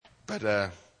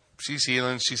But she's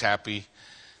healing. She's happy.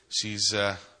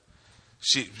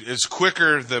 It's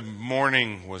quicker. The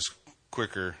morning was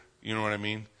quicker. You know what I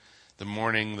mean? The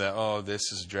morning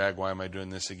this is a drag. Why am I doing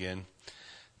this again?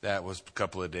 That was a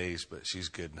couple of days, but she's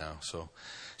good now. So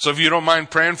if you don't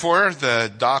mind praying for her,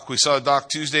 we saw Doc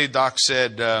Tuesday. Doc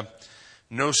said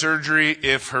no surgery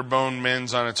if her bone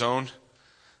mends on its own.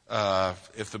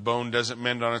 If the bone doesn't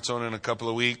mend on its own in a couple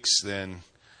of weeks, then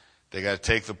they got to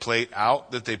take the plate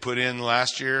out that they put in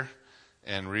last year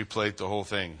and replate the whole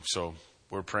thing. So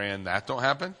we're praying that don't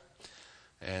happen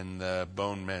and the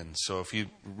bone mends. So if you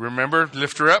remember,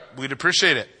 lift her up. We'd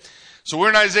appreciate it. So we're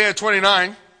in Isaiah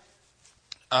 29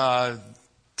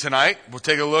 tonight. We'll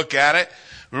take a look at it.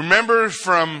 Remember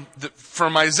from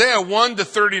Isaiah 1 to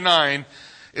 39,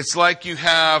 it's like you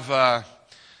have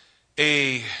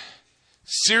a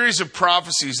series of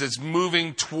prophecies that's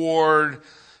moving toward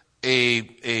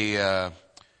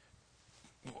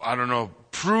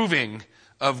proving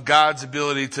of God's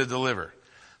ability to deliver.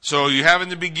 So you have in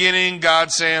the beginning God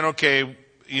saying, okay,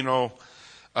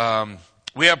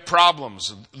 we have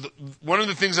problems. One of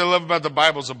the things I love about the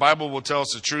Bible is the Bible will tell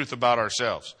us the truth about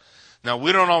ourselves. Now,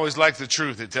 we don't always like the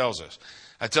truth it tells us.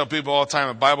 I tell people all the time,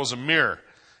 the Bible's a mirror.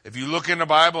 If you look in the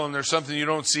Bible and there's something you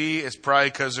don't see, it's probably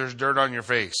because there's dirt on your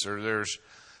face or there's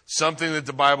something that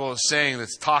the Bible is saying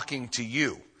that's talking to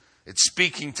you. It's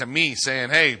speaking to me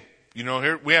saying, hey,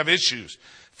 here we have issues.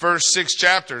 First 6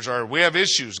 chapters we have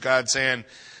issues. God saying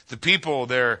the people,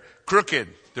 they're crooked,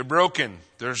 they're broken.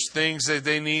 There's things that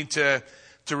they need to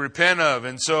repent of.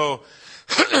 And so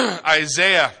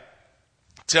Isaiah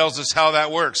tells us how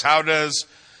that works. How does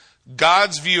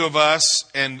God's view of us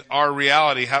and our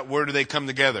reality, where do they come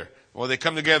together? Well, they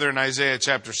come together in Isaiah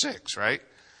chapter 6, right?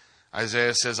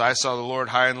 Isaiah says, I saw the Lord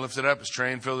high and lifted up. His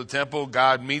train filled the temple.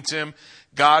 God meets him.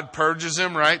 God purges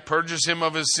him, right? Purges him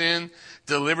of his sin,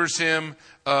 delivers him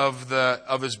of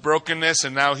his brokenness,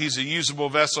 and now he's a usable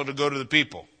vessel to go to the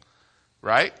people,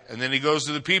 right? And then he goes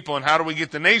to the people, and how do we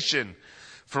get the nation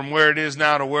from where it is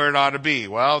now to where it ought to be?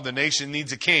 Well, the nation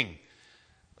needs a king.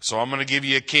 So I'm going to give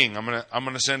you a king. I'm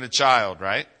going to send a child,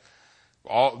 right?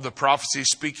 All the prophecies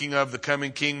speaking of the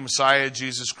coming king, Messiah,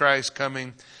 Jesus Christ,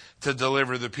 coming to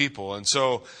deliver the people. And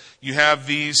so you have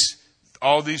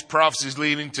all these prophecies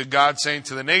leading to God saying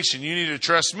to the nation, you need to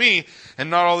trust me and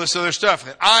not all this other stuff.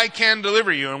 And I can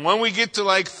deliver you. And when we get to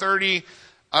like 30,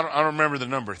 I don't remember the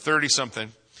number, 30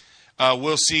 something,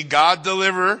 we'll see God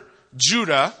deliver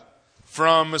Judah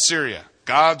from Assyria.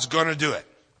 God's going to do it.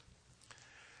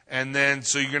 And then,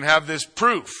 so you're going to have this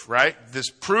proof, right? This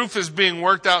proof is being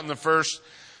worked out in the first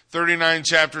 39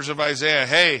 chapters of Isaiah.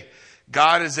 Hey,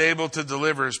 God is able to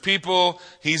deliver his people.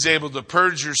 He's able to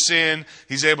purge your sin.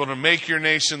 He's able to make your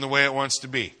nation the way it wants to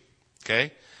be.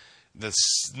 Okay? The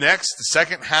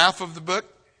second half of the book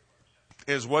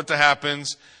is what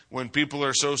happens when people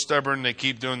are so stubborn they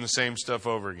keep doing the same stuff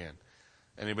over again.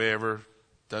 Anybody ever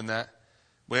done that?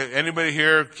 Anybody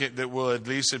here that will at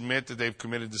least admit that they've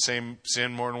committed the same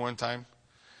sin more than one time?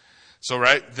 So,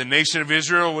 right, the nation of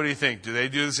Israel, what do you think? Do they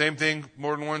do the same thing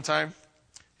more than one time?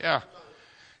 Yeah.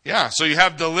 Yeah, so you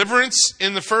have deliverance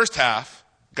in the first half,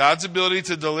 God's ability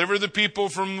to deliver the people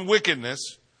from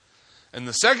wickedness. In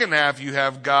the second half, you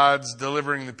have God's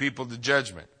delivering the people to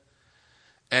judgment.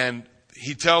 And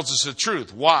he tells us the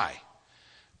truth. Why?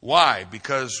 Why?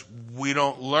 Because we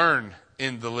don't learn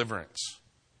in deliverance.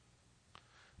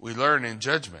 We learn in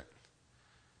judgment.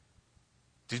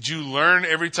 Did you learn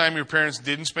every time your parents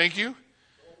didn't spank you?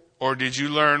 Or did you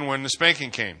learn when the spanking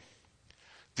came?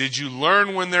 Did you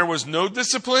learn when there was no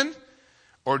discipline?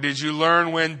 Or did you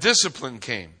learn when discipline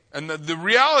came? And the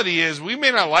reality is, we may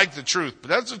not like the truth, but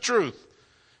that's the truth.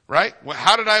 Right?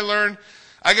 How did I learn?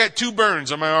 I got 2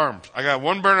 burns on my arms. I got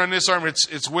 1 burn on this arm.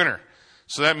 It's winter.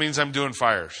 So that means I'm doing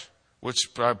fires, which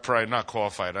I'm probably not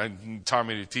qualified. I need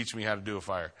Tommy to teach me how to do a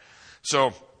fire.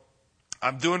 So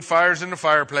I'm doing fires in the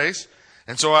fireplace.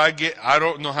 And so I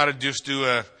don't know how to just do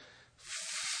a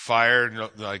fire,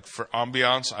 like for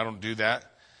ambiance. I don't do that.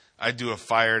 I do a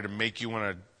fire to make you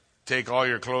want to take all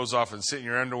your clothes off and sit in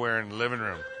your underwear in the living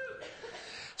room.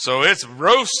 So it's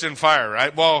roast and fire,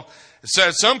 right? Well, so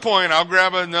at some point I'll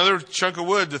grab another chunk of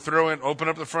wood to throw in, open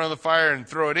up the front of the fire and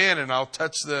throw it in, and I'll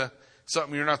touch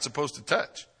something you're not supposed to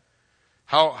touch.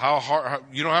 How hard?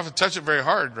 You don't have to touch it very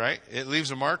hard, right? It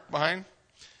leaves a mark behind.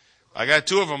 I got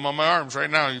 2 of them on my arms right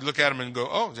now. You look at them and go,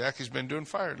 oh, Jackie's been doing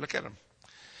fire. Look at him.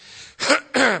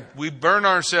 We burn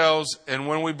ourselves, and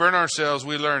when we burn ourselves,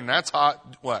 we learn that's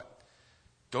hot. What?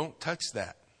 Don't touch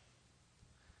that.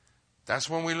 That's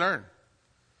when we learn.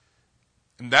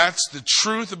 And that's the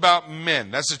truth about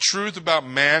men. That's the truth about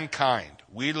mankind.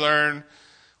 We learn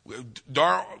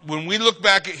When we look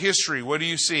back at history, what do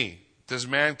you see? Does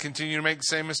man continue to make the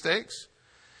same mistakes?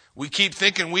 We keep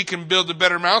thinking we can build a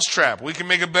better mousetrap. We can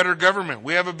make a better government.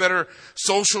 We have a better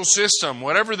social system.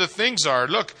 Whatever the things are.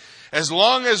 Look, as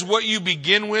long as what you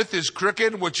begin with is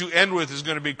crooked, what you end with is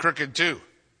going to be crooked too.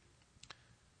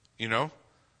 You know?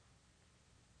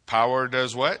 Power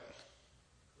does what?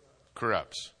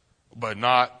 Corrupts. But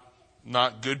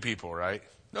not good people, right?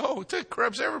 No, it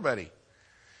corrupts everybody.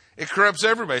 It corrupts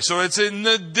everybody. So it's in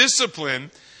the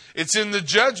discipline. It's in the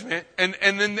judgment. And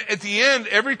then at the end,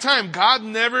 every time, God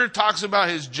never talks about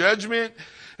his judgment.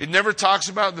 It never talks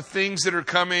about the things that are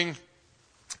coming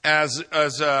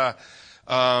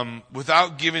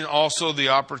without giving also the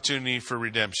opportunity for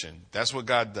redemption. That's what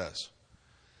God does.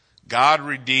 God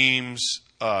redeems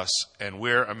us, and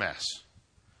we're a mess.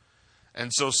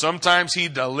 And so sometimes he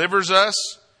delivers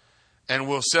us, and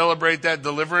we'll celebrate that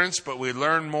deliverance, but we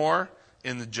learn more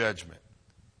in the judgment.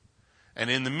 And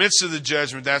in the midst of the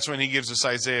judgment, that's when he gives us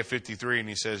Isaiah 53, and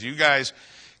he says, you guys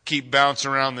keep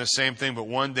bouncing around this same thing, but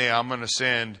one day I'm going to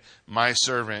send my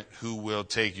servant who will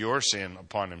take your sin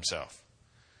upon himself.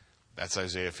 That's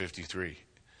Isaiah 53.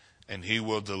 And he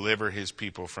will deliver his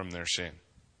people from their sin.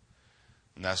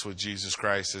 And that's what Jesus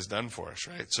Christ has done for us,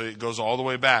 right? So it goes all the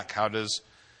way back. How does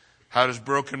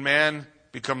broken man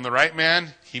become the right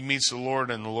man? He meets the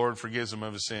Lord, and the Lord forgives him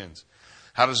of his sins.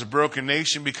 How does a broken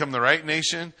nation become the right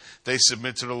nation? They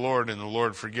submit to the Lord, and the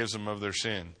Lord forgives them of their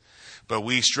sin. But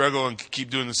we struggle and keep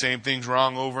doing the same things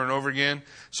wrong over and over again.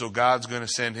 So God's going to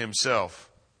send himself,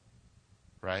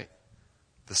 right?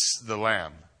 The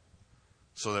Lamb,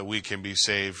 so that we can be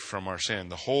saved from our sin.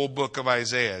 The whole book of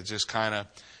Isaiah is just kind of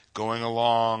going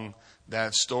along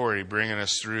that story, bringing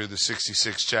us through the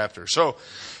 66th chapter. So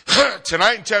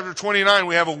tonight in chapter 29,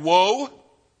 we have a woe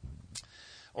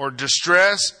or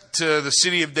distress to the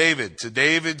city of David, to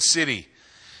David's city.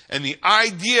 And the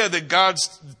idea that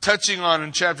God's touching on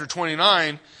in chapter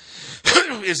 29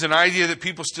 is an idea that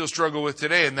people still struggle with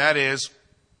today, and that is,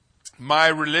 my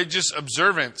religious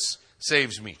observance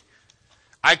saves me.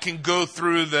 I can go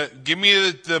through give me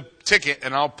the ticket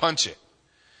and I'll punch it.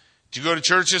 Did you go to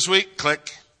church this week?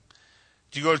 Click.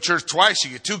 Did you go to church twice?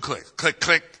 You get 2 clicks. Click,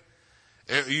 click.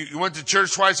 You went to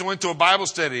church twice and went to a Bible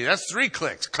study. That's 3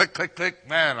 clicks. Click, click, click.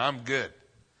 Man, I'm good.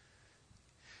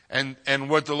 And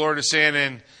what the Lord is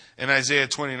saying in Isaiah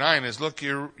 29 is, look,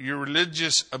 your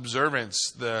religious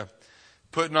observance, the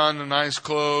putting on the nice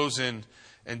clothes and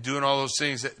doing all those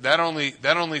things, that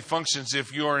only functions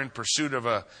if you are in pursuit of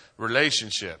a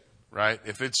relationship, right?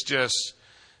 If it's just,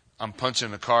 I'm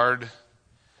punching a card,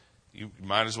 you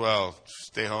might as well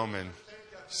stay home and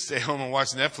watch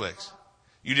Netflix.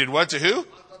 You did what to who?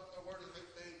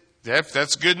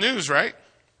 That's good news, right?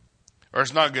 Or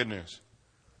it's not good news?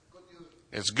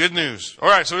 It's good news. All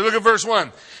right, so we look at verse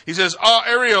 1. He says,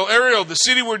 Ariel, the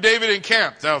city where David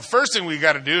encamped. Now, the first thing we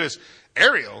got to do is,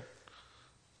 Ariel?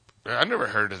 I've never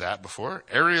heard of that before.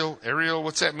 Ariel,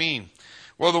 what's that mean?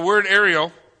 Well, the word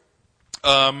Ariel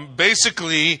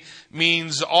basically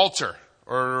means altar,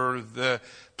 or the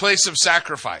place of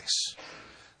sacrifice.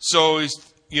 So,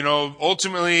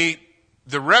 ultimately,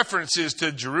 the reference is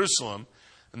to Jerusalem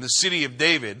and the city of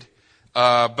David.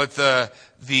 But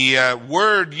the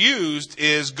word used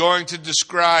is going to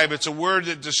describe, it's a word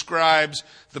that describes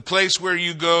the place where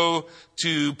you go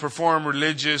to perform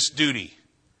religious duty.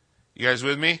 You guys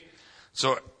with me?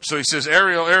 So he says,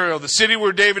 Ariel, the city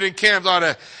where David encamped on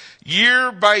a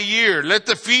year by year, let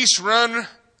the feast run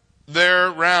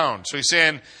their round. So he's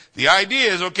saying, the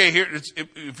idea is, okay, here,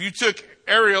 if you took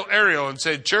Ariel and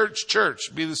said,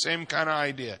 church, be the same kind of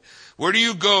idea. Where do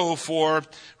you go for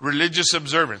religious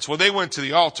observance? Well, they went to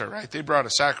the altar, right? They brought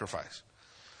a sacrifice.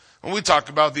 When we talk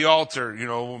about the altar,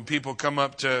 when people come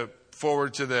up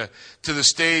forward to the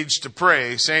stage to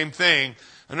pray, same thing.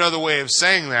 Another way of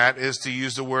saying that is to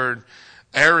use the word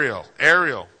Ariel.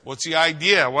 What's the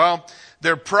idea? Well,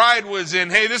 their pride was in,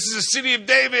 hey, this is the city of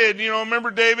David.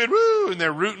 Remember David? Woo! And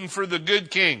they're rooting for the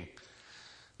good king.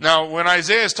 Now, when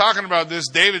Isaiah is talking about this,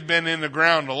 David been in the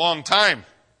ground a long time.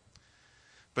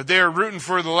 But they are rooting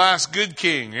for the last good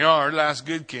king. Our last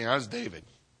good king. That was David.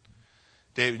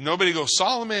 Nobody goes,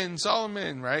 Solomon,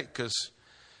 right? Because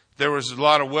there was a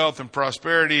lot of wealth and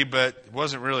prosperity, but it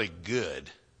wasn't really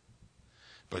good.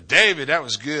 But David, that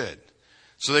was good.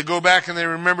 So they go back and they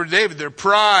remember David. Their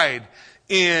pride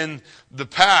in the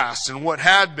past and what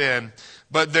had been.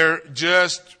 But they're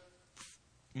just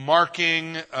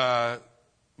marching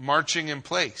in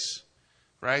place.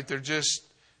 Right? They're just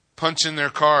punching their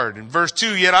card. In verse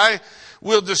 2, yet I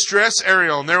will distress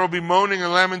Ariel, and there will be moaning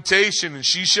and lamentation, and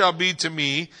she shall be to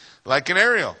me like an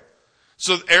Ariel.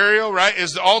 So Ariel, right,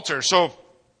 is the altar. So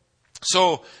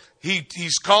So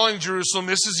he's calling Jerusalem.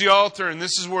 This is the altar, and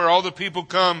this is where all the people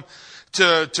come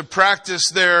to practice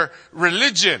their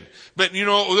religion. But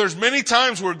there's many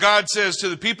times where God says to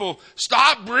the people,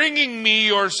 stop bringing me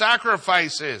your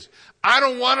sacrifices. I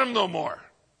don't want them no more.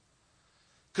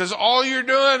 Because all you're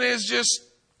doing is just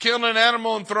killing an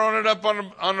animal and throwing it up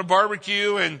on a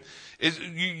barbecue, and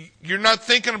you're not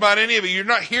thinking about any of it. You're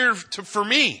not here for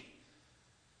me.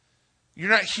 You're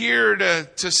not here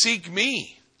to seek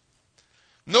me.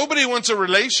 Nobody wants a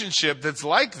relationship that's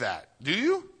like that, do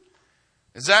you?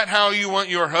 Is that how you want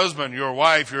your husband, your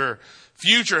wife, your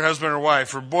future husband or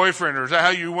wife, or boyfriend, or is that how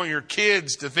you want your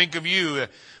kids to think of you?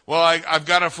 Well, I've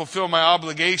got to fulfill my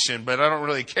obligation, but I don't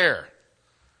really care.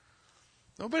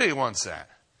 Nobody wants that.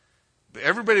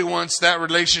 Everybody wants that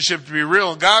relationship to be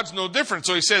real, and God's no different.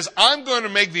 So he says, I'm going to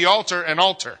make the altar an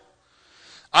altar.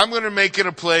 I'm going to make it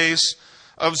a place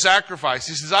of sacrifice.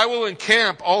 He says, I will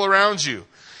encamp all around you,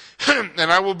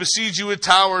 and I will besiege you with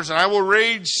towers, and I will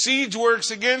rage siege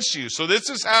works against you. So this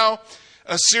is how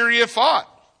Assyria fought.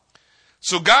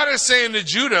 So God is saying to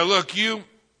Judah, look, you're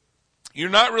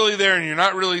not really there, and you're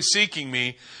not really seeking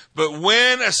me, but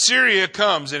when Assyria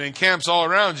comes and encamps all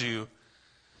around you,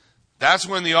 that's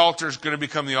when the altar is going to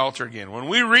become the altar again. When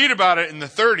we read about it in the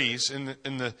 30s,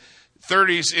 in the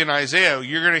 30s in Isaiah,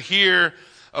 you're going to hear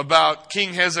about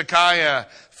King Hezekiah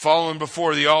falling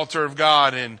before the altar of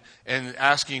God and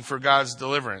asking for God's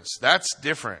deliverance. That's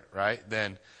different, right,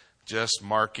 than just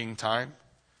marking time,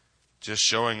 just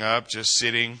showing up, just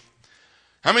sitting.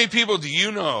 How many people do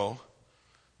you know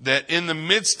that in the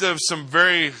midst of some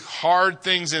very hard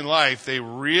things in life, they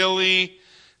really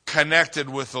connected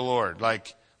with the Lord?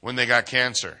 Like when they got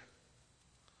cancer,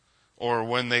 or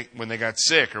when they got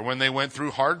sick, or when they went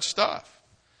through hard stuff.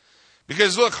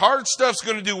 Because look, hard stuff's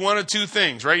going to do one of two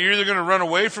things, right? You're either going to run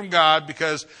away from God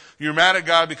because you're mad at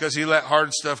God because he let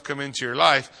hard stuff come into your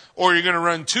life, or you're going to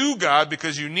run to God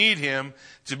because you need him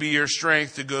to be your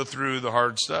strength to go through the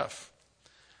hard stuff.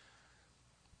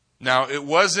 Now, it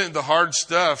wasn't the hard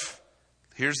stuff.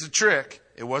 Here's the trick.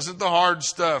 It wasn't the hard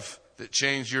stuff that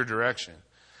changed your direction.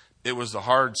 It was the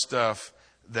hard stuff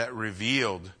that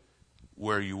revealed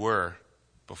where you were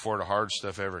before the hard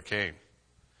stuff ever came.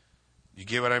 You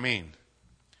get what I mean?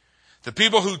 The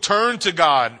people who turn to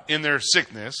God in their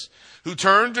sickness, who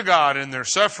turn to God in their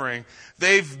suffering,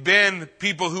 they've been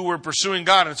people who were pursuing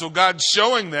God. And so God's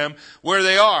showing them where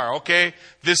they are. Okay,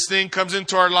 this thing comes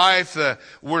into our life.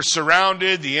 We're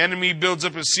surrounded. The enemy builds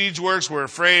up his siege works. We're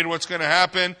afraid what's going to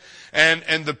happen.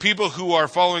 And the people who are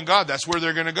following God, that's where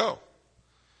they're going to go.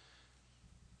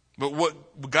 But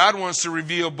what God wants to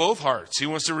reveal both hearts. He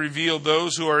wants to reveal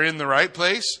those who are in the right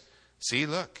place. See,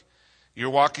 look. You're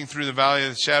walking through the valley of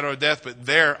the shadow of death, but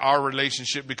there our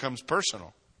relationship becomes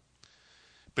personal.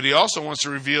 But he also wants to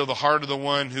reveal the heart of the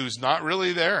one who's not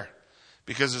really there.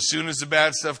 Because as soon as the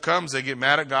bad stuff comes, they get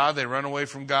mad at God, they run away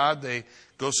from God, they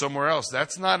go somewhere else.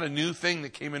 That's not a new thing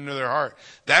that came into their heart.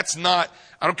 That's not,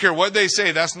 I don't care what they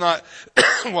say, that's not,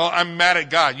 well, I'm mad at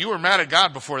God. You were mad at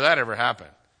God before that ever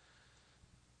happened.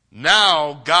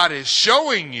 Now God is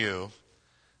showing you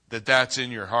that that's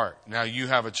in your heart. Now you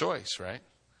have a choice, right?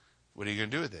 What are you going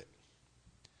to do with it?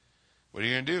 What are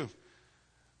you going to do?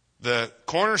 The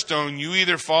cornerstone, you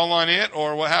either fall on it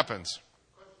or what happens?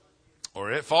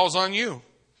 Or it falls on you.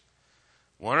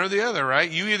 One or the other, right?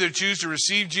 You either choose to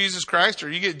receive Jesus Christ or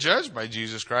you get judged by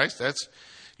Jesus Christ. That's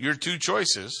your two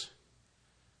choices.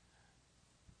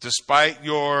 Despite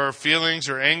your feelings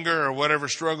or anger or whatever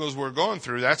struggles we're going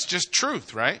through, that's just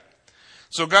truth, right?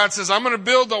 So God says, I'm going to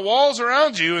build the walls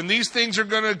around you, and these things are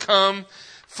going to come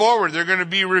forward. They're going to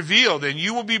be revealed, and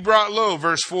you will be brought low.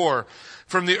 Verse 4,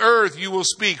 from the earth you will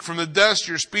speak. From the dust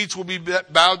your speech will be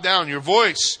bowed down. Your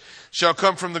voice shall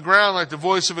come from the ground like the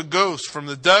voice of a ghost. From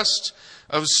the dust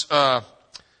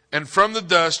and from the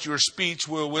dust your speech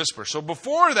will whisper. So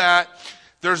before that,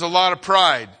 there's a lot of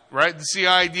pride, right? It's the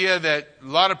idea that a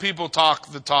lot of people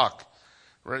talk the talk.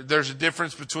 Right? There's a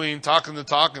difference between talking the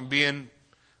talk and being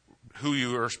who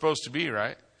you are supposed to be,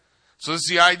 right? So it's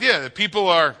the idea that people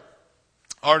are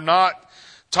not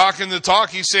talking the talk.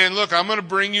 He's saying, look, I'm going to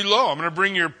bring you low. I'm going to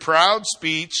bring your proud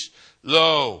speech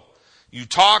low. You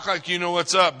talk like you know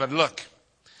what's up, but look,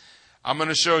 I'm going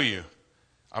to show you.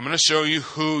 I'm going to show you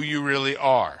who you really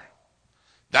are.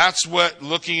 That's what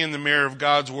looking in the mirror of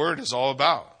God's Word is all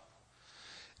about.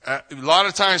 A lot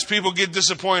of times people get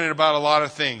disappointed about a lot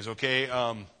of things, okay?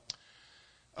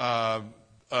 A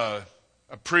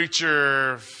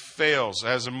preacher fails,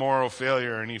 has a moral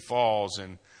failure, and he falls,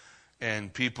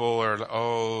 and people are,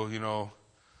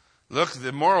 look,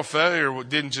 the moral failure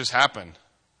didn't just happen.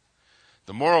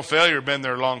 The moral failure had been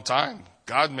there a long time.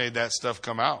 God made that stuff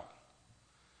come out.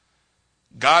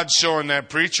 God's showing that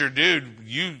preacher, dude,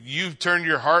 you turned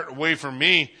your heart away from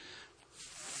me,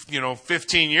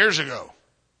 15 years ago.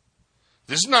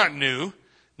 This is not new.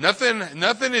 Nothing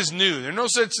is new. There's no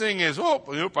such thing as,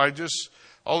 I just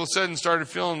all of a sudden started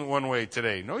feeling one way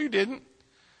today. No, you didn't.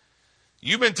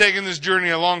 You've been taking this journey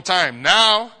a long time.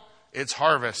 Now it's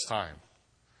harvest time.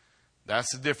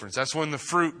 That's the difference. That's when the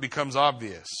fruit becomes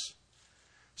obvious.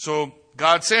 So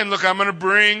God's saying, look, all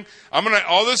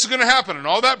this is going to happen. And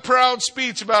all that proud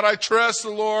speech about I trust the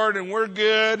Lord and we're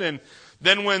good. And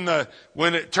then when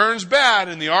it turns bad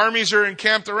and the armies are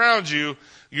encamped around you,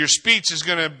 your speech is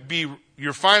going to be,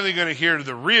 you're finally going to hear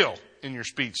the real in your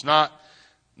speech, not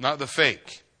the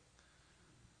fake.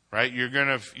 Right? You're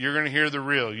going to hear the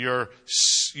real. Your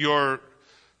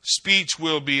speech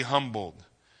will be humbled.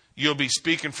 You'll be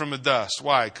speaking from the dust.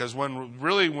 Why? Because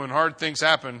when hard things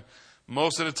happen,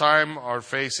 most of the time our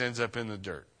face ends up in the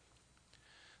dirt.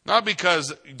 Not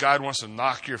because God wants to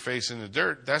knock your face in the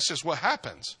dirt. That's just what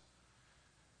happens.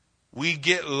 We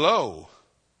get low.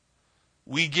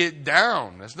 We get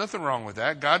down. There's nothing wrong with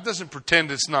that. God doesn't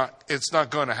pretend it's not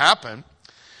going to happen.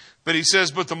 But he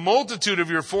says, but the multitude of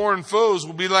your foreign foes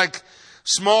will be like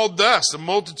small dust, a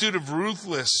multitude of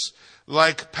ruthless,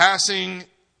 like passing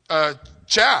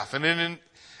chaff. And in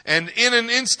an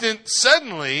instant,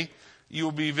 suddenly, you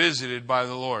will be visited by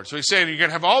the Lord. So he's saying you're going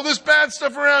to have all this bad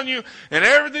stuff around you, and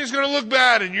everything's going to look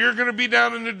bad, and you're going to be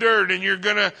down in the dirt, and you're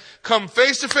going to come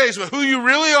face to face with who you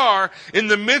really are in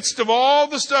the midst of all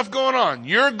the stuff going on.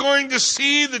 You're going to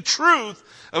see the truth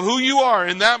of who you are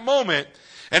in that moment.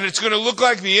 And it's going to look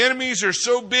like the enemies are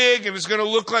so big, and it's going to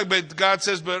look like, but God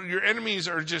says, but your enemies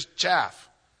are just chaff.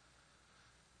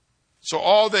 So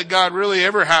all that God really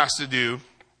ever has to do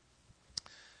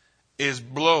is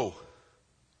blow,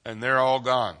 and they're all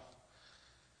gone.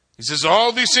 He says,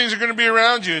 all these things are going to be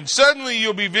around you, and suddenly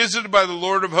you'll be visited by the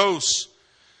Lord of hosts.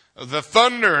 The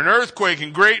thunder, and earthquake,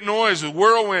 and great noise, with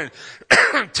whirlwind,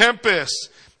 tempest,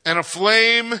 and a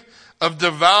flame of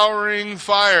devouring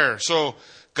fire. So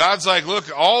God's like,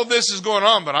 look, all this is going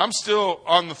on, but I'm still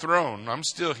on the throne. I'm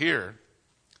still here.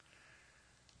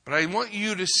 But I want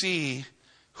you to see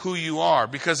who you are,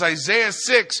 because Isaiah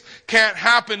 6 can't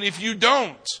happen if you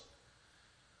don't.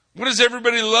 What does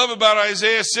everybody love about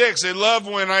Isaiah 6? They love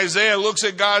when Isaiah looks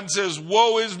at God and says,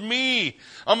 woe is me.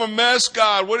 I'm a mess,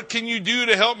 God. What can you do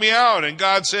to help me out? And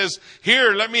God says,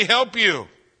 here, let me help you.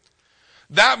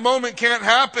 That moment can't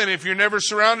happen if you're never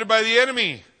surrounded by the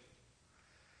enemy.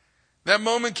 That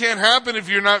moment can't happen if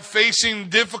you're not facing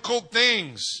difficult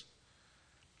things.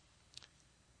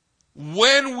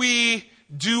 When we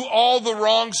do all the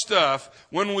wrong stuff,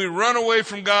 when we run away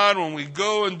from God, when we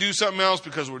go and do something else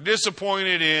because we're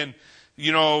disappointed in,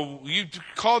 you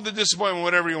call the disappointment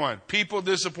whatever you want. People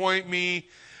disappoint me,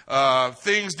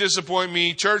 things disappoint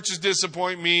me, churches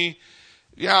disappoint me.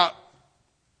 Yeah.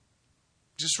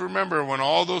 Just remember, when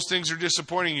all those things are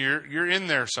disappointing you, you're in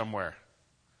there somewhere.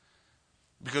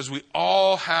 Because we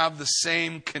all have the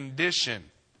same condition.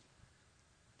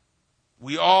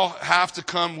 We all have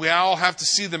to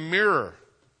see the mirror.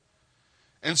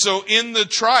 And so in the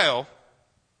trial,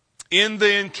 in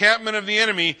the encampment of the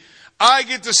enemy, I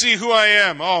get to see who I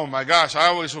am. Oh my gosh, I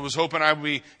always was hoping I would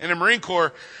be in the Marine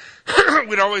Corps.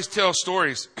 We'd always tell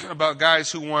stories about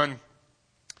guys who won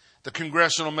the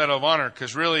Congressional Medal of Honor.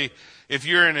 Because really, if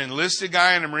you're an enlisted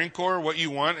guy in the Marine Corps, what you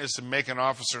want is to make an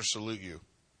officer salute you.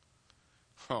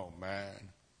 Oh, man.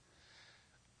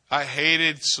 I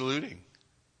hated saluting.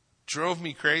 Drove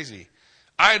me crazy.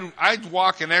 I'd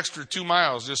walk an extra 2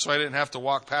 miles just so I didn't have to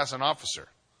walk past an officer.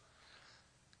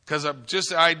 Because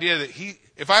just the idea that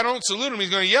if I don't salute him,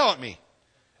 he's going to yell at me.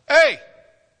 Hey!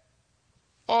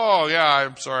 Oh, yeah,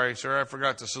 I'm sorry, sir. I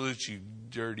forgot to salute you,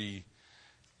 dirty.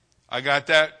 I got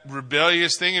that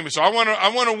rebellious thing in me. So I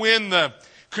want to win the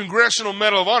Congressional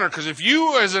Medal of Honor, because if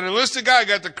you, as an enlisted guy,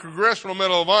 got the Congressional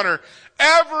Medal of Honor,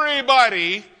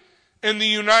 everybody in the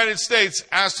United States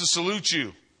has to salute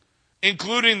you,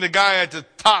 including the guy at the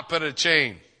top of the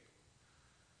chain.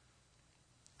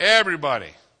 Everybody.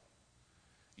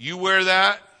 You wear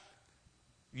that,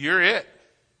 you're it.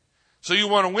 So you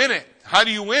want to win it. How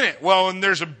do you win it? Well, when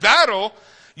there's a battle,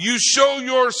 you show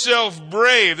yourself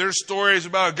brave. There's stories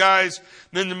about guys,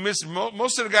 then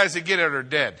most of the guys that get it are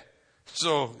dead.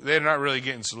 So they're not really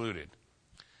getting saluted.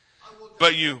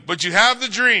 But you have the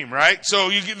dream, right? So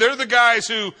they're the guys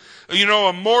who,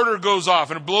 a mortar goes off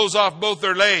and it blows off both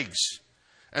their legs.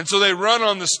 And so they run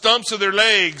on the stumps of their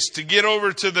legs to get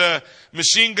over to the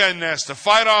machine gun nest to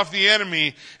fight off the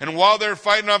enemy. And while they're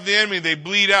fighting off the enemy, they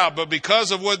bleed out. But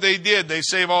because of what they did, they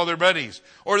save all their buddies.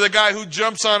 Or the guy who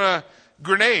jumps on a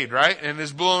grenade, right? And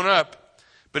is blown up.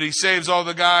 but he saves all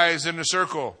the guys in the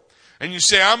circle. And you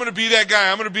say, I'm going to be that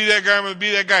guy, I'm going to be that guy, I'm going to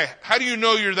be that guy. How do you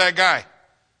know you're that guy?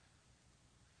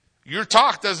 Your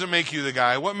talk doesn't make you the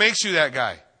guy. What makes you that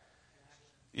guy?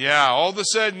 Yeah, all of a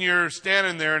sudden you're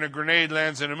standing there and a grenade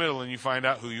lands in the middle and you find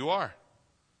out who you are.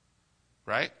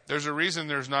 Right? There's a reason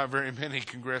there's not very many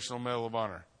Congressional Medal of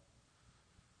Honor.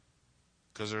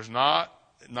 Because there's not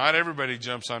everybody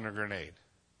jumps on a grenade.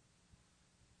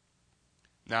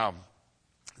 Now,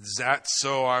 is that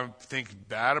so I think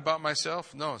bad about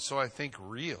myself? No, so I think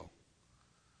real.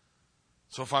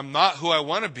 So if I'm not who I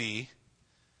want to be,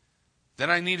 then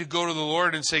I need to go to the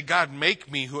Lord and say, God,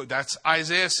 make me who, that's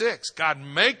Isaiah 6. God,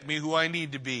 make me who I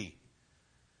need to be.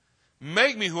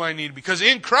 Make me who I need to be. Because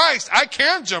in Christ, I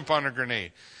can jump on a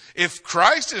grenade. If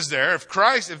Christ is there,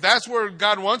 if that's where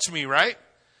God wants me, right?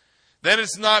 Then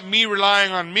it's not me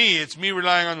relying on me. It's me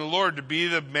relying on the Lord to be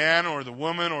the man or the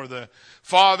woman or the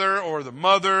father or the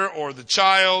mother or the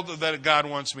child that God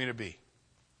wants me to be.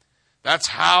 That's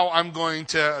how I'm going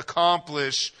to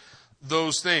accomplish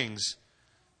those things.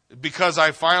 Because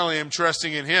I finally am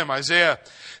trusting in Him. Isaiah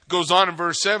goes on in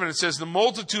verse 7. It says, the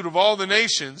multitude of all the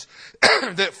nations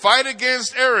that fight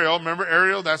against Ariel. Remember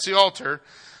Ariel, that's the altar.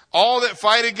 All that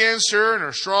fight against her and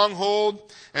her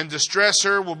stronghold and distress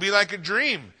her will be like a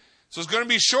dream. So it's going to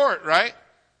be short, right?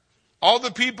 All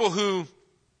the people who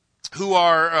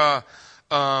are,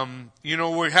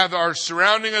 we have our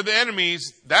surrounding of the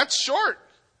enemies, that's short.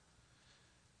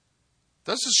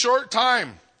 That's a short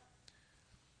time.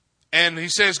 And he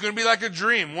says it's going to be like a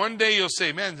dream. One day you'll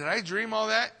say, man, did I dream all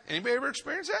that? Anybody ever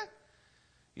experience that?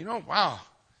 Wow.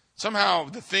 Somehow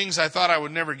the things I thought I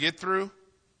would never get through.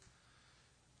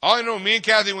 All I know, me and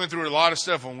Kathy went through a lot of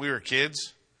stuff when we were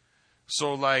kids.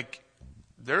 So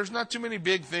there's not too many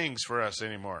big things for us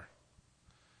anymore.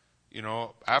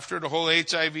 After the whole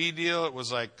HIV deal, it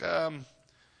was like,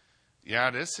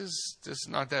 this is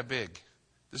not that big.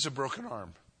 This is a broken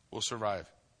arm. We'll survive.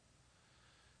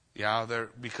 Yeah,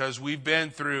 because we've been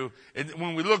through,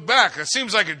 when we look back, it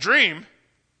seems like a dream.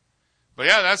 But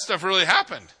yeah, that stuff really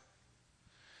happened.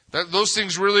 Those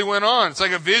things really went on. It's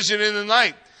like a vision in the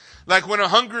night. Like when a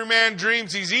hungry man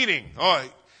dreams he's eating. Oh,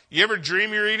 you ever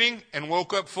dream you're eating and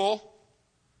woke up full?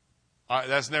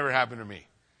 That's never happened to me.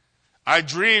 I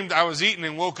dreamed I was eating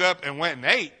and woke up and went and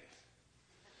ate.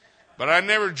 But I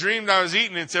never dreamed I was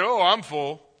eating and said, oh, I'm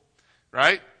full.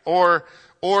 Right? Or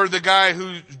the guy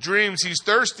who dreams he's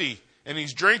thirsty and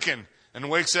he's drinking and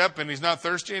wakes up and he's not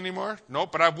thirsty anymore.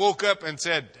 Nope, but I woke up and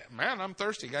said, man, I'm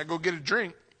thirsty. Got to go get a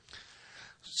drink.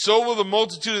 So will the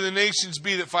multitude of the nations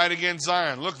be that fight against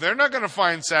Zion. Look, they're not going to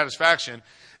find satisfaction.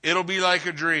 It'll be like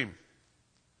a dream.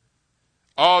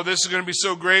 Oh, this is going to be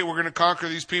so great. We're going to conquer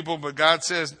these people. But God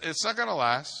says it's not going to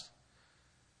last.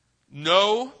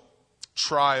 No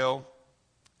trial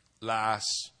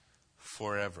lasts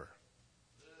forever.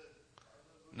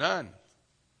 None.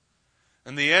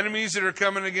 And the enemies that are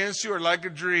coming against you are like a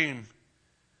dream.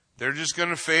 They're just going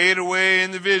to fade away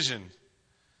in the vision.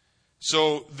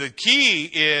 So the key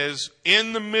is,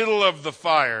 in the middle of the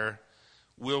fire,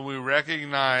 will we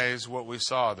recognize what we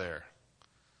saw there?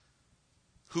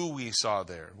 Who we saw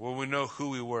there? Will we know who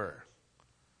we were?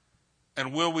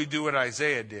 And will we do what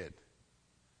Isaiah did?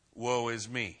 Woe is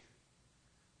me.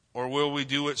 Or will we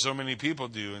do what so many people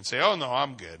do and say, oh no,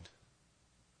 I'm good.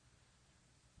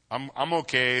 I'm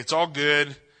okay. It's all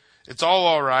good. It's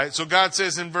all right. So God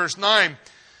says in verse 9,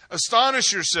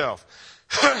 astonish yourself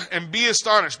and be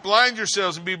astonished. Blind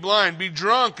yourselves and be blind. Be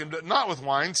drunk and not with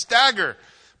wine. Stagger,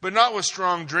 but not with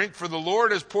strong drink. For the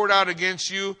Lord has poured out against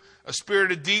you a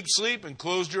spirit of deep sleep and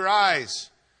closed your eyes.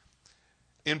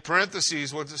 In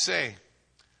parentheses, what's it say?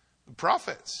 The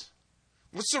prophets.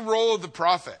 What's the role of the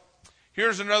prophet?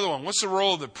 Here's another one. What's the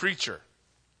role of the preacher?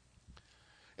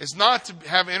 It's not to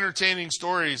have entertaining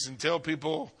stories and tell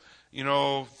people,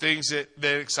 things that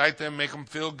excite them, make them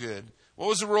feel good. What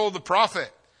was the role of the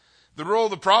prophet? The role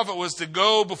of the prophet was to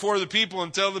go before the people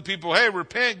and tell the people, hey,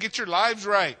 repent, get your lives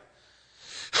right.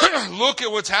 Look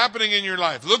at what's happening in your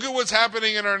life. Look at what's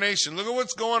happening in our nation. Look at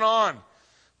what's going on.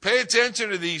 Pay attention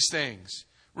to these things.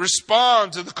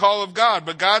 Respond to the call of God.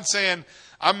 But God's saying,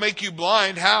 I'll make you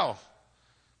blind. How?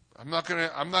 I'm not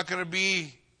gonna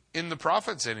be in the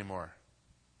prophets anymore.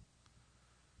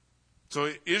 So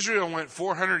Israel went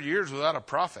 400 years without a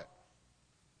prophet.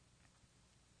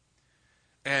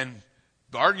 And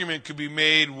the argument could be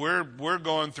made, we're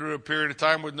going through a period of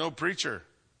time with no preacher.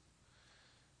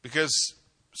 Because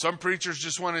some preachers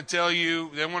just want to tell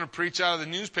you, they want to preach out of the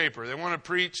newspaper. They want to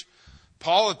preach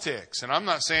politics. And I'm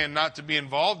not saying not to be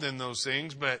involved in those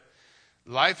things, but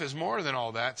life is more than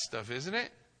all that stuff, isn't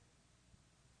it?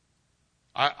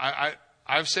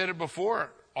 I've said it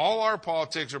before. All our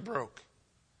politics are broke.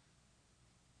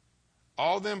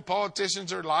 All them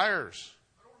politicians are liars.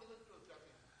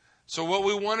 So what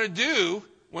we want to do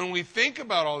when we think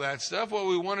about all that stuff, what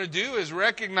we want to do is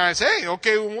recognize, hey,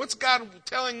 okay, well, what's God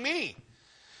telling me?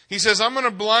 He says, I'm going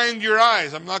to blind your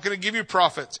eyes. I'm not going to give you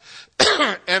prophets.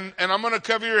 and I'm going to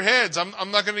cover your heads.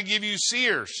 I'm not going to give you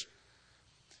seers.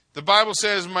 The Bible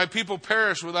says, my people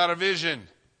perish without a vision.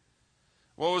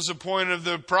 What was the point of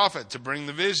the prophet? To bring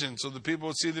the vision so the people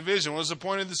would see the vision. What was the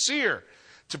point of the seer?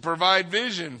 To provide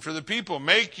vision for the people.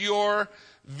 Make your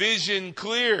vision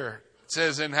clear, it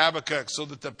says in Habakkuk, so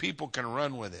that the people can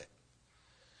run with it.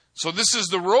 So this is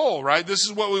the role, right? This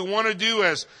is what we want to do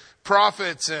as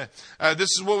prophets.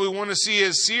 This is what we want to see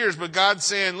as seers. But God's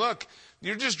saying, look,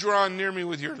 you're just drawing near me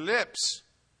with your lips.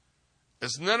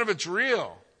 None of it's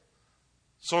real.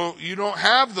 So you don't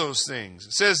have those things.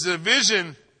 It says the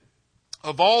vision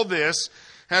of all this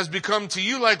has become to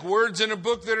you like words in a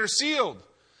book that are sealed.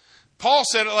 Paul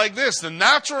said it like this: the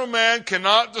natural man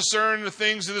cannot discern the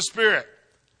things of the Spirit.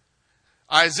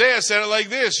 Isaiah said it like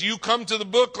this: you come to the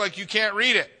book like you can't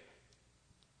read it.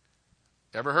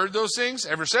 Ever heard those things?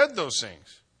 Ever said those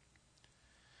things?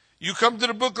 You come to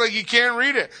the book like you can't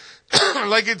read it.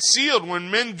 Like it's sealed.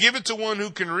 When men give it to one who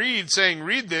can read, saying,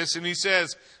 read this, and he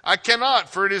says, I cannot,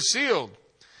 for it is sealed.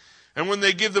 And when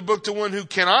they give the book to one who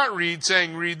cannot read,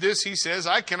 saying, read this, he says,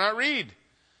 I cannot read.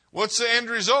 What's the end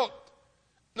result?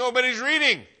 Nobody's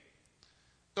reading.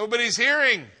 Nobody's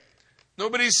hearing.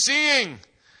 Nobody's seeing.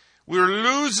 We're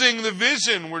losing the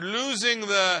vision. We're losing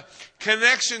the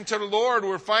connection to the Lord.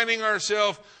 We're finding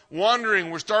ourselves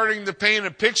wandering. We're starting to paint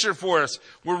a picture for us.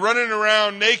 We're running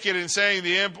around naked and saying,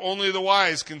 only the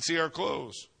wise can see our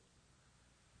clothes.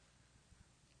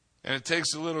 And it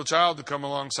takes a little child to come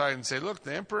alongside and say, look,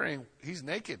 the emperor, he's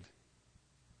naked.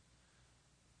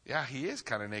 Yeah, he is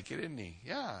kind of naked, isn't he?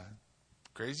 Yeah.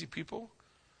 Crazy people.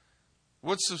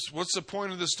 What's the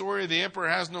point of the story? The emperor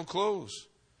has no clothes.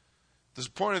 The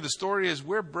point of the story is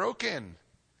we're broken.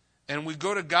 And we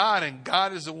go to God, and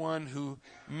God is the one who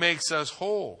makes us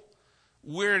whole.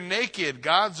 We're naked.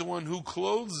 God's the one who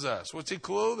clothes us. What's he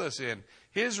clothe us in?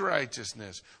 His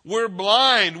righteousness. We're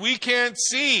blind. We can't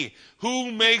see.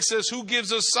 Who makes us? Who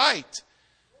gives us sight?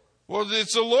 Well,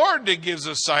 it's the Lord that gives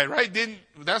us sight, right?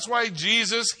 That's why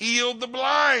Jesus healed the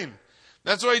blind.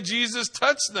 That's why Jesus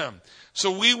touched them.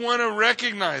 So we want to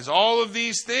recognize all of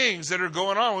these things that are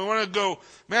going on. We want to go,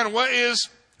 man, what is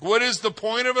the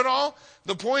point of it all?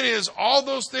 The point is all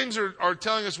those things are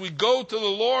telling us we go to the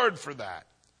Lord for that.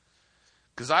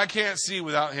 Because I can't see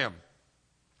without him.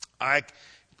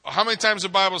 How many times the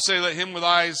Bible say, let him with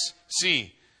eyes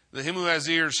see, let him who has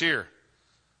ears hear?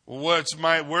 Well,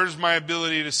 where's my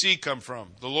ability to see come from?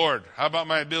 The Lord. How about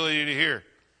my ability to hear?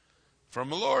 From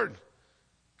the Lord.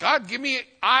 God, give me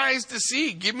eyes to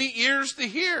see. Give me ears to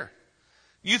hear.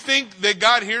 You think that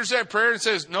God hears that prayer and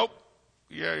says, nope,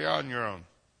 you're on your own.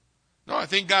 No, I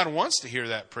think God wants to hear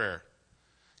that prayer.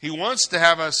 He wants to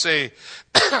have us say,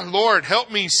 Lord,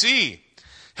 help me see.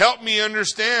 Help me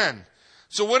understand.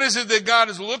 So what is it that God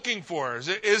is looking for? Is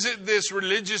it this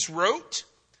religious rote?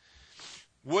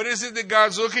 What is it that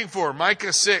God's looking for?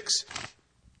 Micah 6,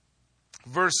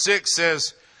 verse 6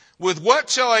 says, with what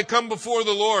shall I come before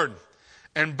the Lord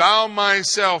and bow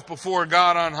myself before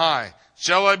God on high?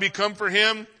 Shall I become for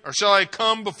him, or shall I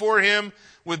come before him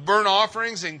with burnt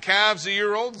offerings and calves a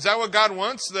year old? Is that what God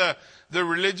wants? The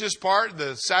religious part,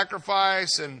 the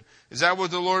sacrifice, and is that what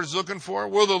the Lord is looking for?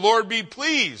 Will the Lord be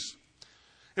pleased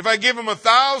if I give him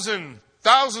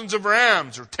thousands of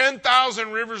rams or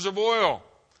 10,000 rivers of oil?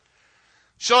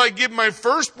 Shall I give my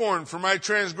firstborn for my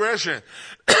transgression?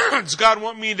 Does God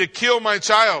want me to kill my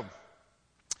child?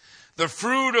 The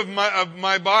fruit of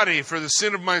my body for the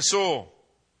sin of my soul.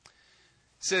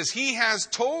 It says, he has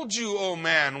told you, O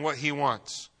man, what he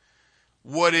wants,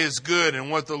 what is good and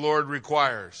what the Lord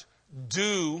requires.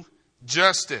 Do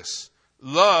justice,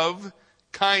 love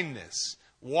kindness,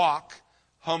 walk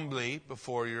humbly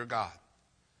before your God.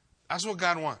 That's what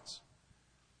God wants.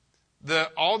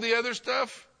 All the other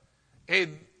stuff, hey,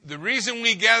 the reason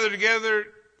we gather together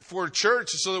for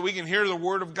church is so that we can hear the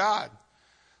Word of God.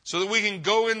 So that we can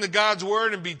go into God's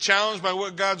Word and be challenged by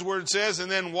what God's Word says,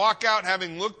 and then walk out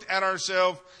having looked at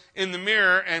ourselves in the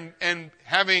mirror and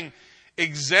having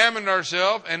examined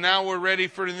ourselves, and now we're ready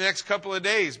for the next couple of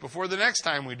days before the next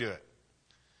time we do it.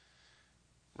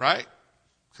 Right?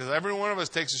 Because every one of us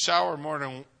takes a shower more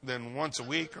than once a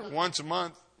week or once a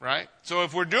month, right? So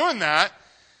if we're doing that,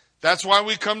 that's why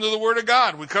we come to the Word of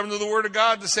God. We come to the Word of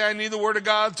God to say, I need the Word of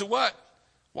God to what?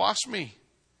 Wash me,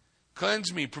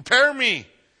 cleanse me, prepare me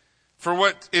for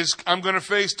what I'm going to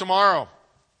face tomorrow.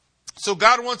 So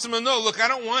God wants them to know, look, I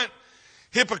don't want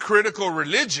hypocritical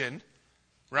religion,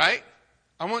 right?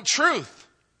 I want truth.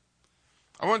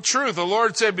 I want truth. The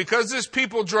Lord said, because this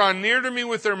people draw near to me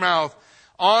with their mouth,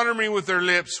 honor me with their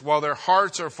lips, while their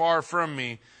hearts are far from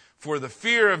me, for the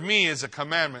fear of me is a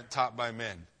commandment taught by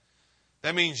men.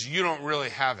 That means you don't really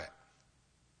have it.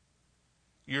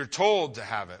 You're told to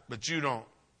have it, but you don't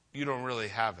really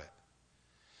have it.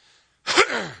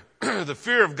 The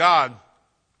fear of God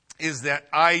is that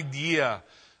idea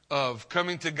of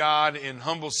coming to God in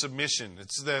humble submission.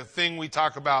 It's the thing we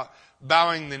talk about,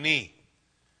 bowing the knee.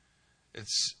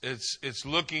 It's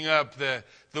looking up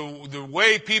the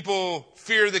way people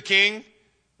fear the king,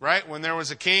 right? When there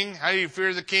was a king, how do you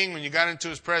fear the king? When you got into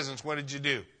his presence, what did you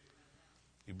do?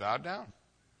 You bowed down.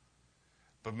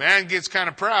 But man gets kind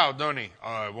of proud, don't he? Oh,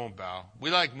 I won't bow. We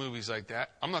like movies like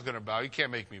that. I'm not going to bow. You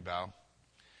can't make me bow.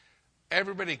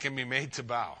 Everybody can be made to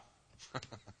bow.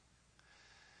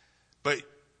 But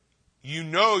you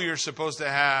know you're supposed to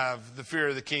have the fear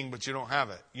of the king, but you don't have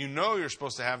it. You know you're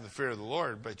supposed to have the fear of the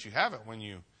Lord, but you have it when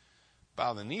you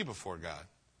bow the knee before God.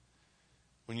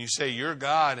 When you say, you're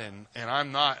God and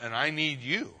I'm not, and I need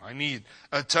you. I need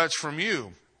a touch from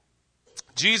you.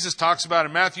 Jesus talks about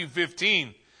in Matthew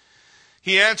 15,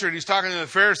 he's talking to the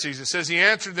Pharisees. It says he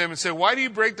answered them and said, why do you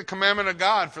break the commandment of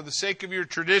God for the sake of your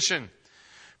tradition?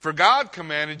 For God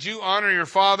commanded you, honor your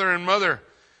father and mother,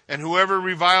 and whoever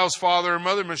reviles father or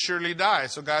mother must surely die.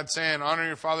 So God's saying, honor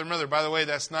your father and mother. By the way,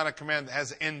 that's not a command that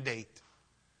has an end date.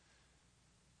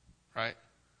 Right?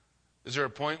 Is there a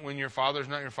point when your father's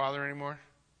not your father anymore?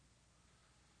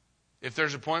 If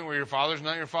there's a point where your father's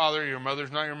not your father, your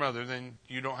mother's not your mother, then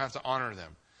you don't have to honor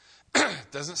them.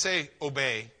 It doesn't say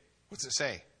obey. What's it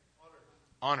say?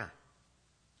 Honor.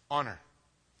 Honor.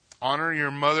 Honor your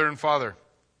mother and father.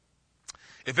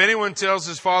 If anyone tells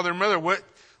his father and mother, what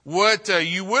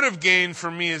you would have gained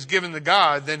from me is given to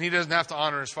God, then he doesn't have to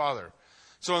honor his father.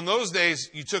 So in those days,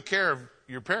 you took care of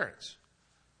your parents.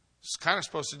 It's kind of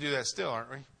supposed to do that still,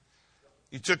 aren't we?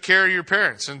 You took care of your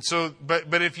parents. And so,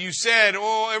 but if you said,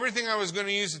 oh, everything I was going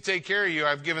to use to take care of you,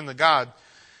 I've given to God,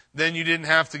 then you didn't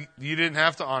have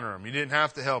to honor them. You didn't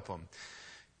have to help them.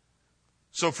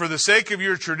 So for the sake of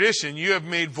your tradition, you have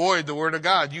made void the word of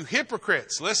God. You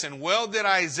hypocrites, listen, well did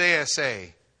Isaiah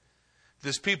say,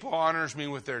 this people honors me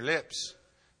with their lips,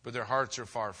 but their hearts are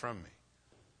far from me.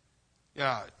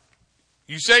 Yeah,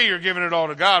 you say you're giving it all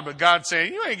to God, but God's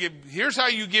saying, here's how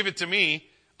you give it to me.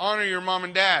 Honor your mom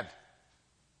and dad.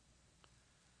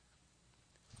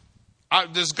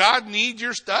 Does God need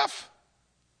your stuff?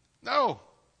 No.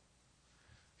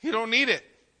 He don't need it.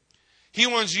 He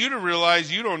wants you to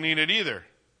realize you don't need it either.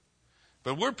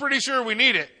 But we're pretty sure we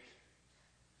need it.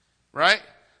 Right?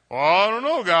 Well, I don't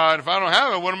know, God. If I don't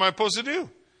have it, what am I supposed to do?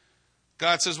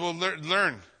 God says, well,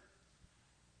 learn.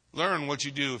 Learn what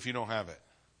you do if you don't have it.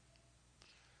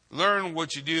 Learn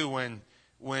what you do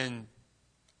when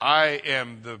I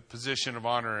am the position of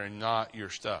honor and not your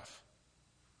stuff.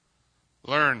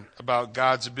 Learn about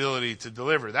God's ability to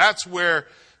deliver. That's where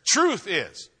truth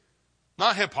is.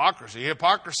 Not hypocrisy.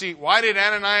 Hypocrisy, why did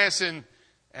Ananias and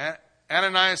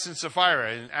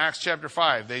Sapphira in Acts chapter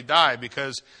 5, they die?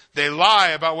 Because they lie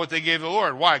about what they gave the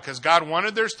Lord. Why? Because God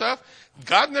wanted their stuff?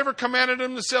 God never commanded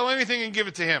them to sell anything and give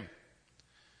it to him.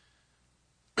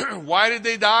 Why did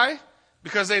they die?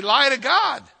 Because they lie to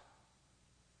God.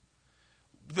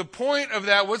 The point of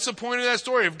that, what's the point of that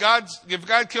story? If God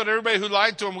killed everybody who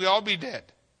lied to him, we'd all be dead.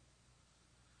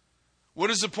 What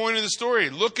is the point of the story?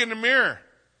 Look in the mirror.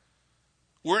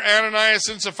 We're Ananias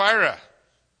and Sapphira.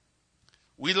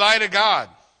 We lie to God.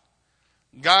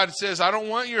 God says, I don't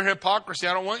want your hypocrisy.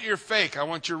 I don't want your fake. I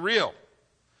want your real.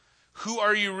 Who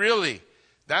are you really?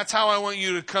 That's how I want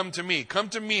you to come to me. Come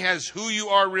to me as who you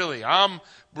are really. I'm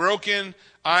broken.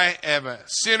 I am a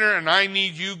sinner and I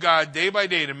need you, God, day by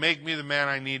day to make me the man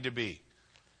I need to be.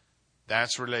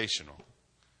 That's relational.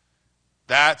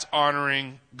 That's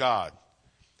honoring God.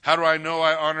 How do I know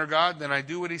I honor God? Then I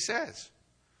do what he says.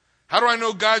 How do I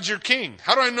know God's your king?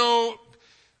 How do I know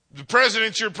the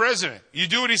president's your president? You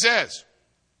do what he says.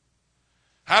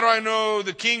 How do I know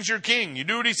the king's your king? You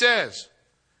do what he says.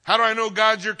 How do I know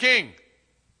God's your king?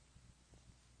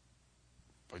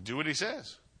 I do what he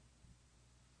says.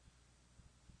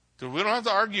 So we don't have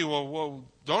to argue. Well,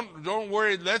 don't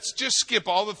worry. Let's just skip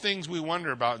all the things we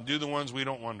wonder about and do the ones we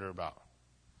don't wonder about.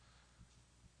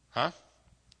 Huh?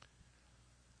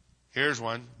 Here's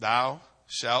one. Thou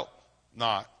shalt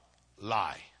not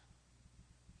lie.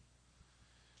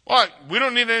 What? We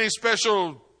don't need any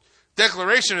special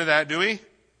declaration of that, do we?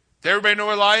 Does everybody know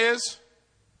what a lie is?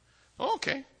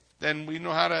 Okay. Then we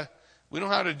know how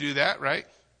to do that, right?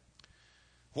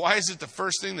 Why is it the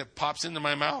first thing that pops into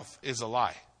my mouth is a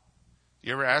lie?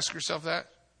 You ever ask yourself that?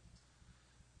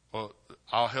 Well,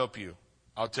 I'll help you.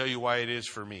 I'll tell you why it is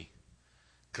for me.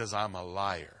 Because I'm a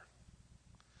liar.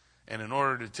 And in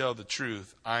order to tell the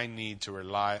truth, I need to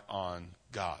rely on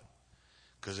God.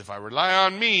 Because if I rely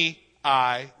on me,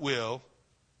 I will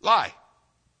lie.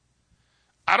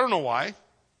 I don't know why.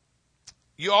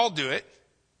 You all do it.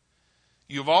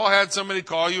 You've all had somebody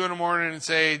call you in the morning and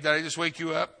say, did I just wake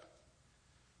you up?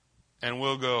 And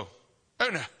we'll go, oh,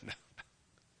 no.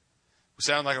 We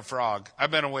sound like a frog.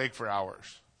 I've been awake for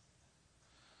hours.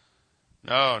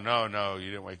 No,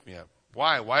 you didn't wake me up.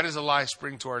 Why? Why does a lie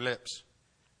spring to our lips?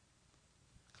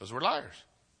 Because we're liars.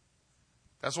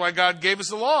 That's why God gave us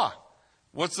the law.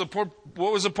 What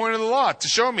was the point of the law? To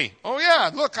show me. Oh yeah,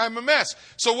 look, I'm a mess.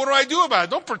 So what do I do about it?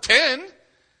 Don't pretend.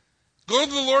 Go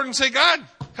to the Lord and say, God,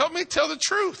 help me tell the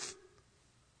truth.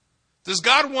 Does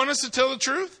God want us to tell the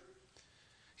truth?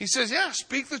 He says, yeah,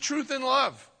 speak the truth in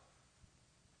love.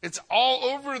 It's all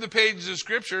over the pages of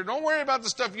Scripture. Don't worry about the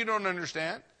stuff you don't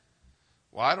understand.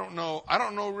 Well, I don't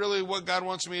know really what God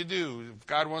wants me to do. If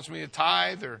God wants me to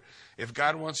tithe or if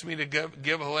God wants me to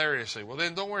give hilariously. Well,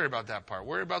 then don't worry about that part.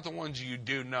 Worry about the ones you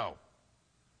do know.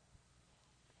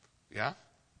 Yeah?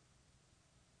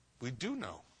 We do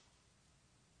know.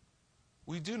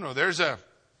 We do know. There's a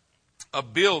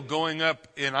bill going up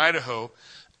in Idaho,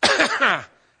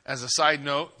 as a side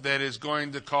note, that is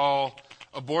going to call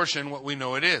abortion what we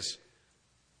know it is.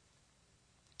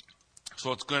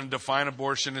 So it's going to define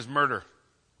abortion as murder.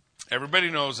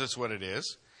 Everybody knows that's what it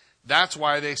is. That's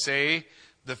why they say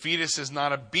the fetus is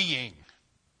not a being.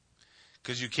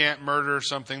 Because you can't murder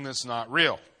something that's not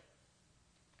real.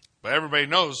 But everybody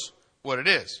knows what it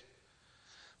is.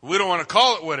 We don't want to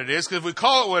call it what it is, because if we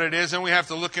call it what it is, then we have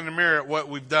to look in the mirror at what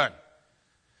we've done.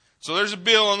 So there's a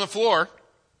bill on the floor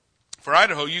for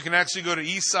Idaho. You can actually go to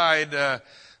Eastside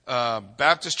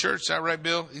Baptist Church. Is that right,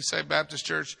 Bill? Eastside Baptist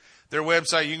Church. Their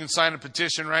website, you can sign a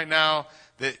petition right now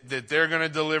that they're going to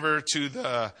deliver to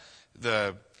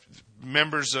the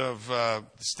members of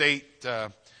state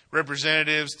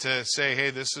representatives to say,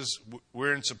 hey,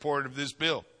 we're in support of this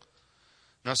bill.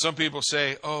 Now, some people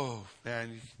say, oh,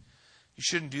 man, you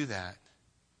shouldn't do that.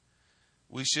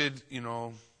 We should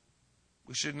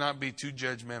not be too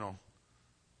judgmental.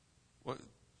 What?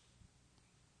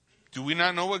 Do we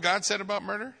not know what God said about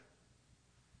murder?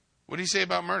 What did he say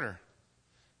about murder?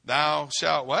 Thou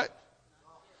shalt what?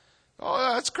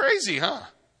 Oh, that's crazy, huh?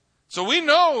 So we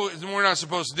know we're not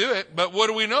supposed to do it, but what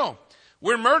do we know?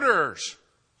 We're murderers.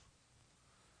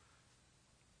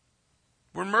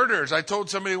 We're murderers. I told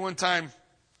somebody one time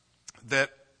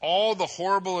that all the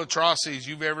horrible atrocities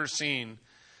you've ever seen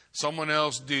someone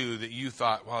else do that you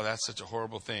thought, wow, that's such a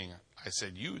horrible thing. I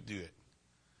said, you would do it.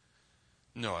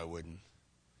 No, I wouldn't.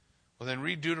 Well, then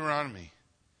read Deuteronomy.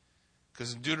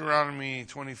 Because in Deuteronomy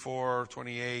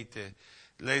 24:28, it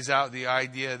lays out the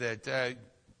idea that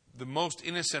the most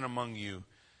innocent among you,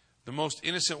 the most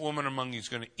innocent woman among you is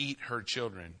going to eat her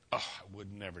children. Oh, I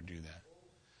would never do that.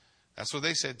 That's what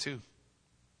they said too.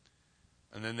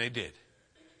 And then they did.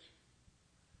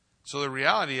 So the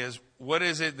reality is, what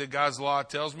is it that God's law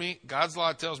tells me? God's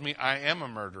law tells me I am a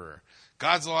murderer.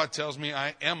 God's law tells me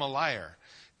I am a liar.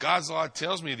 God's law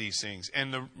tells me these things.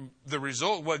 And the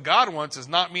result, what God wants is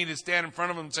not me to stand in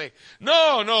front of him and say,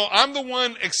 no, I'm the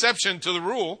one exception to the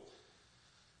rule.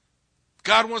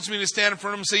 God wants me to stand in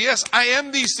front of him and say, yes, I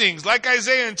am these things, like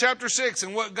Isaiah in chapter 6.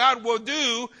 And what God will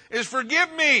do is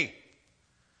forgive me.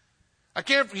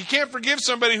 He can't forgive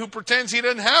somebody who pretends he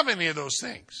doesn't have any of those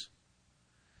things.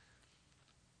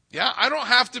 Yeah, I don't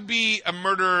have to be a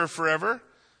murderer forever.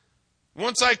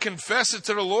 Once I confess it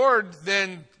to the Lord,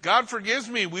 then God forgives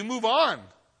me. We move on,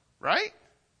 right?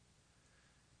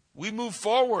 We move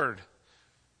forward.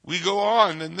 We go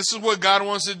on. And this is what God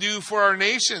wants to do for our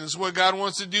nation. This is what God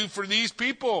wants to do for these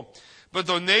people. But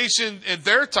the nation at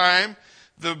their time,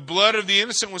 the blood of the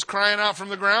innocent was crying out from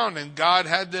the ground, and God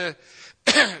has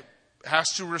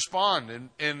to respond.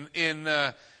 And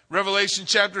in Revelation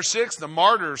chapter 6, the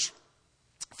martyrs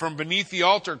from beneath the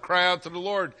altar cry out to the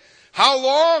Lord, how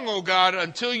long, O God,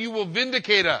 until you will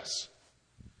vindicate us?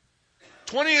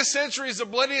 20th century is the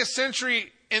bloodiest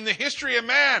century in the history of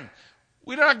man.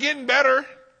 We're not getting better.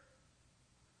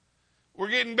 We're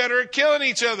getting better at killing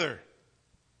each other.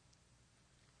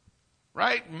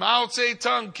 Right? Mao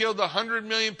Zedong killed 100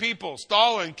 million people.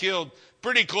 Stalin killed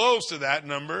pretty close to that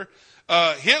number.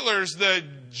 Hitler's the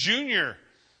junior.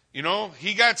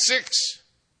 He got 6.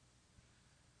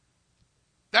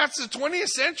 That's the 20th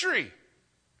century.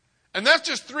 And that's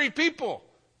just 3 people.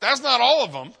 That's not all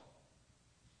of them.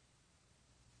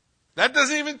 That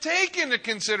doesn't even take into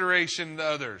consideration the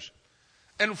others.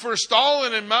 And for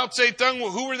Stalin and Mao Zedong,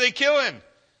 well, who were they killing?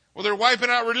 Well, they're wiping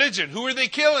out religion. Who are they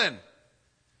killing?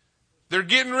 They're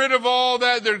getting rid of all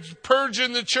that. They're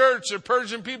purging the church. They're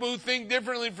purging people who think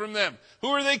differently from them. Who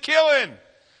are they killing?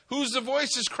 Who's the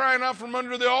voices crying out from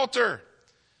under the altar?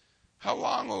 How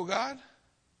long, oh God?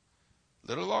 A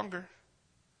little longer.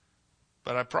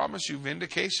 But I promise you,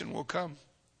 vindication will come.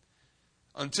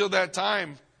 Until that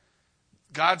time,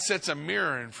 God sets a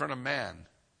mirror in front of man.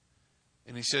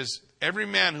 And he says, every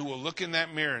man who will look in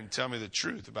that mirror and tell me the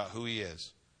truth about who he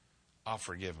is, I'll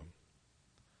forgive him.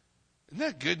 Isn't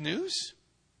that good news?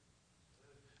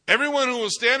 Everyone who will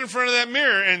stand in front of that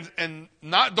mirror and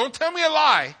not, don't tell me a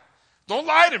lie. Don't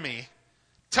lie to me.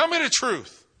 Tell me the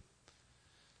truth.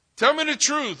 Tell me the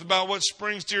truth about what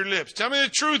springs to your lips. Tell me the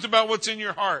truth about what's in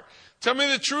your heart. Tell me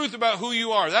the truth about who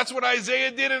you are. That's what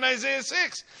Isaiah did in Isaiah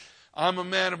 6. I'm a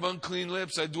man of unclean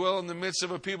lips. I dwell in the midst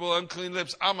of a people of unclean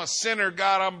lips. I'm a sinner,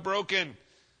 God. I'm broken.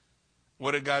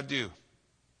 What did God do?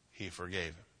 He forgave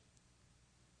him.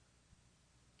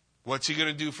 What's he going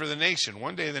to do for the nation?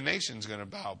 One day the nation's going to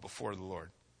bow before the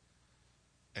Lord.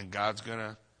 And God's going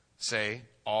to say,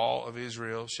 all of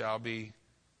Israel shall be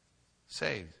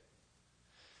saved.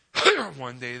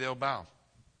 One day they'll bow.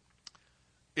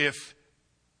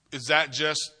 Is that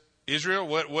just Israel?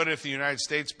 What if the United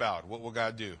States bowed? What will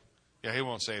God do? Yeah, he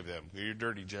won't save them. You're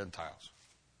dirty Gentiles.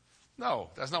 No,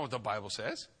 that's not what the Bible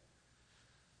says.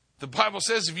 The Bible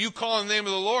says if you call on the name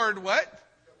of the Lord, what?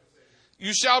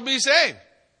 You shall be saved.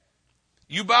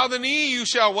 You bow the knee, you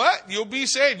shall what? You'll be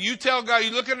saved. You tell God,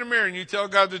 you look in the mirror and you tell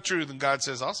God the truth. And God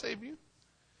says, I'll save you.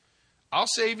 I'll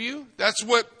save you. That's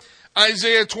what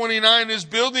Isaiah 29 is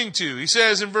building to. He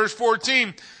says in verse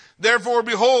 14, therefore,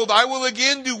 behold, I will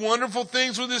again do wonderful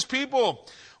things with this people.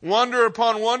 Wonder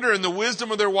upon wonder, and the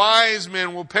wisdom of their wise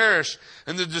men will perish,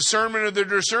 and the discernment of their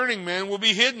discerning men will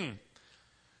be hidden.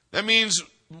 That means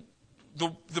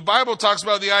the Bible talks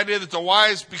about the idea that the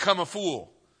wise become a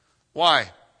fool.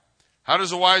 Why? How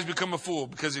does a wise become a fool?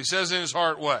 Because he says in his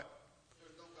heart what?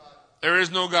 There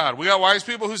is no God. We got wise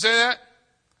people who say that?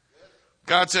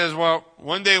 God says, well,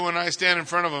 one day when I stand in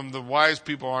front of them, the wise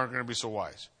people aren't going to be so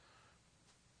wise.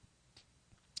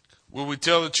 Will we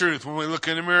tell the truth when we look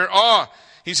in the mirror?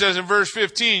 He says in verse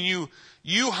 15,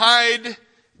 you hide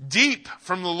deep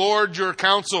from the Lord your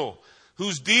counsel,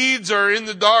 whose deeds are in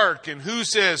the dark, and who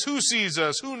says, who sees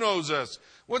us, who knows us?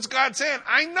 What's God saying?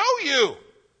 I know you.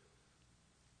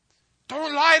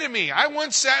 Don't lie to me. I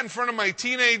once sat in front of my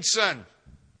teenage son,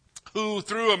 who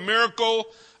through a miracle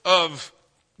of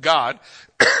God,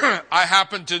 I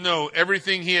happened to know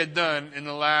everything he had done in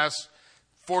the last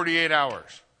 48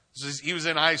 hours. He was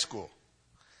in high school.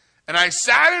 And I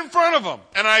sat in front of him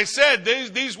and I said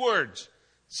these words,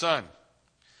 son,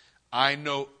 I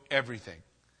know everything.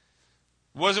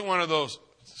 It wasn't one of those,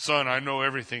 son, I know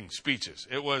everything speeches.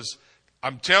 It was,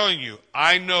 I'm telling you,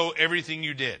 I know everything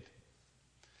you did.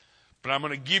 But I'm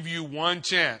going to give you one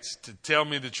chance to tell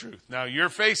me the truth. Now you're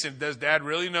facing, does dad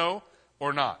really know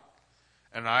or not?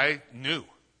 And I knew.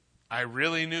 I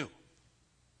really knew.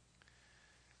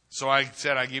 So I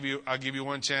said, I'll give you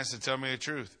one chance to tell me the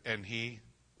truth. And he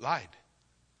lied.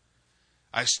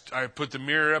 I put the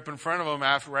mirror up in front of him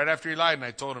right after he lied, and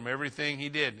I told him everything he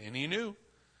did. And he knew.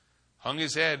 Hung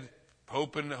his head,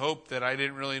 hoping to hope that I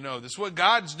didn't really know. This is what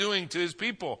God's doing to his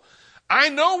people. I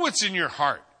know what's in your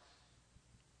heart.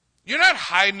 You're not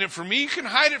hiding it from me. You can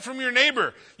hide it from your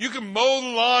neighbor. You can mow the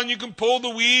lawn. You can pull the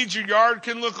weeds. Your yard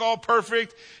can look all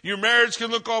perfect. Your marriage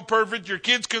can look all perfect. Your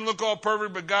kids can look all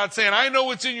perfect. But God's saying, I know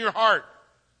what's in your heart.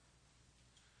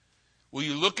 Will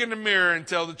you look in the mirror and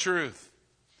tell the truth?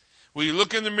 Will you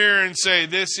look in the mirror and say,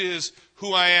 this is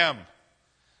who I am?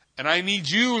 And I need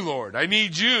you, Lord. I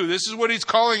need you. This is what he's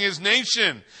calling his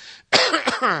nation.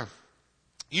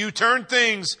 You turn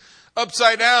things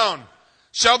upside down.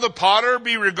 Shall the potter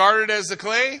be regarded as the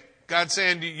clay? God's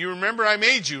saying, you remember I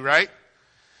made you, right?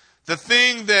 The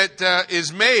thing that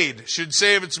is made should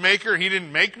say of its maker, he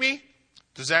didn't make me.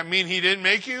 Does that mean he didn't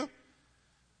make you?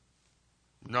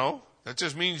 No, that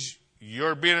just means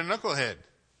you're being a knucklehead.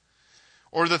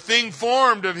 Or the thing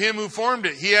formed of him who formed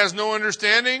it, he has no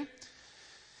understanding.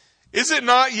 Is it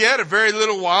not yet a very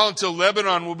little while until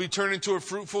Lebanon will be turned into a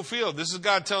fruitful field? This is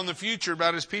God telling the future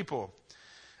about his people.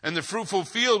 And the fruitful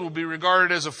field will be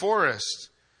regarded as a forest.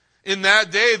 In that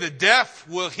day, the deaf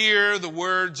will hear the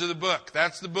words of the book.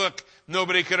 That's the book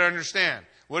nobody could understand.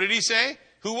 What did he say?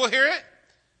 Who will hear it?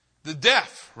 The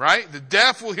deaf, right? The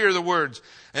deaf will hear the words.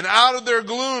 And out of their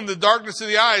gloom, the darkness of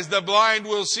the eyes, the blind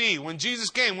will see. When Jesus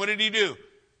came, what did he do?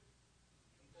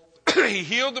 he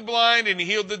healed the blind and he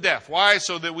healed the deaf. Why?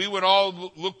 So that we would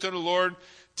all look to the Lord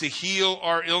to heal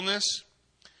our illness?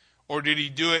 Or did he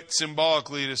do it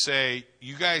symbolically to say,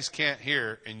 you guys can't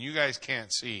hear and you guys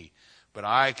can't see, but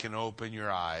I can open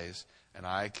your eyes and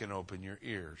I can open your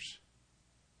ears?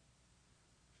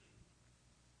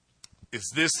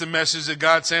 Is this the message that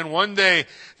God's saying? One day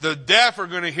the deaf are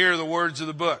going to hear the words of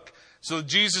the book. So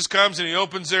Jesus comes and he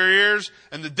opens their ears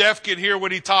and the deaf can hear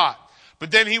what he taught.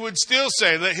 But then he would still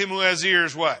say, let him who has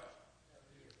ears what?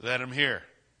 Let him hear.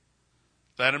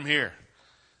 Let him hear.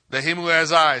 Let him who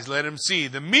has eyes, let him see.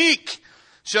 The meek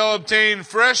shall obtain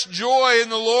fresh joy in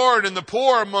the Lord, and the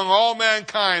poor among all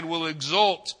mankind will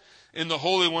exult in the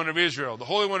Holy One of Israel. The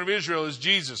Holy One of Israel is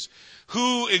Jesus.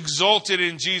 Who exulted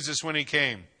in Jesus when he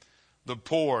came? The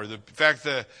poor. In fact,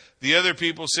 the other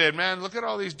people said, man, look at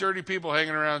all these dirty people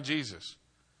hanging around Jesus.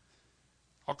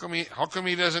 How come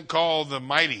he doesn't call the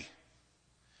mighty?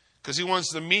 Because he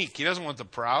wants the meek. He doesn't want the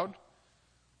proud.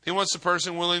 He wants the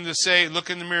person willing to say, look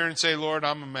in the mirror and say, Lord,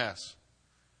 I'm a mess.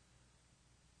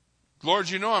 Lord,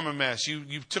 you know I'm a mess.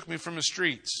 You took me from the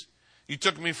streets. You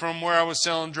took me from where I was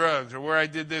selling drugs or where I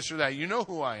did this or that. You know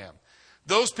who I am.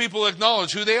 Those people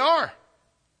acknowledge who they are.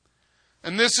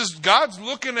 And this is God's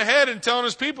looking ahead and telling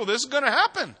his people this is going to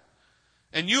happen.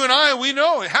 And you and I, we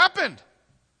know it happened.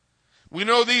 We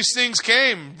know these things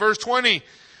came. Verse 20,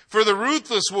 for the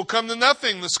ruthless will come to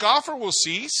nothing. The scoffer will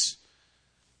cease.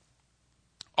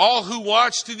 All who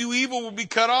watch to do evil will be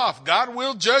cut off. God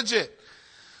will judge it.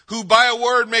 Who by a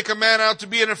word make a man out to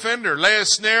be an offender. Lay a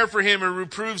snare for him and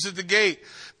reproves at the gate.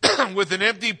 With an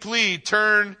empty plea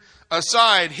turn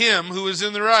aside him who is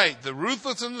in the right. The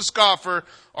ruthless and the scoffer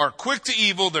are quick to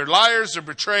evil. They're liars, they're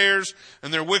betrayers,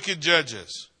 and they're wicked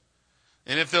judges.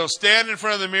 And if they'll stand in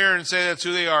front of the mirror and say that's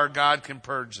who they are, God can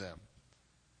purge them.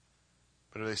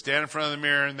 But if they stand in front of the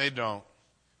mirror and they don't,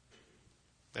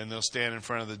 then they'll stand in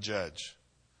front of the judge,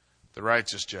 the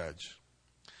righteous judge.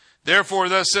 Therefore,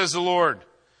 thus says the Lord,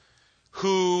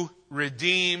 who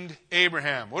redeemed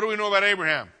Abraham. What do we know about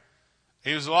Abraham?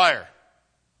 He was a liar.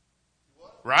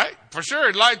 Right? For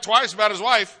sure. He lied twice about his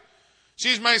wife.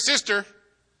 She's my sister.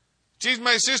 She's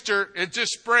my sister. It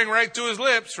just sprang right to his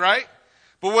lips, right?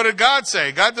 But what did God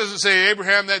say? God doesn't say,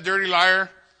 Abraham, that dirty liar.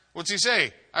 What's he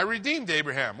say? I redeemed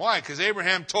Abraham. Why? Because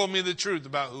Abraham told me the truth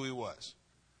about who he was.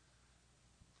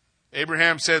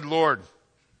 Abraham said, Lord.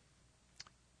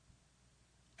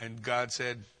 And God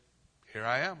said, here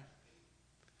I am.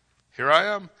 Here I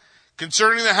am.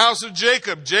 Concerning the house of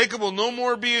Jacob, Jacob will no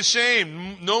more be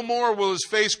ashamed. No more will his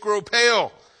face grow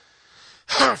pale.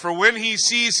 For when he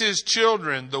sees his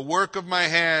children, the work of my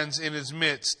hands in his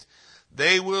midst,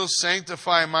 they will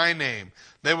sanctify my name.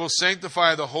 They will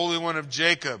sanctify the Holy One of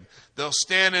Jacob. They'll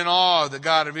stand in awe of the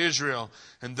God of Israel.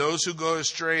 And those who go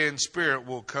astray in spirit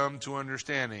will come to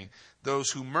understanding.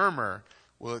 Those who murmur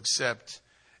will accept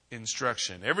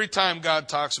instruction. Every time God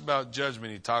talks about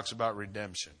judgment, he talks about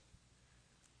redemption.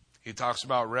 He talks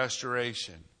about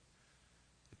restoration.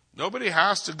 Nobody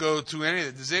has to go through any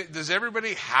of it. Does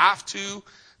everybody have to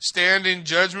stand in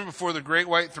judgment before the great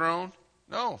white throne?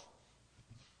 No.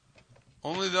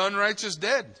 Only the unrighteous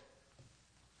dead.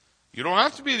 You don't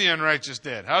have to be the unrighteous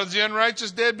dead. How does the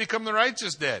unrighteous dead become the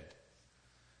righteous dead?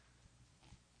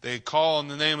 They call on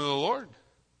the name of the Lord.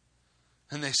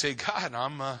 And they say, God,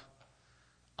 I'm a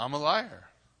liar.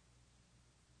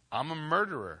 I'm a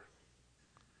murderer.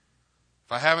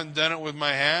 If I haven't done it with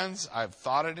my hands, I've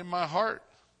thought it in my heart.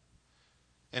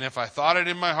 And if I thought it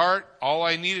in my heart, all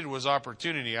I needed was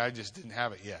opportunity. I just didn't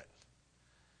have it yet.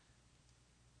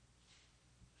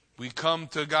 We come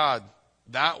to God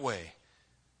that way.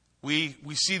 We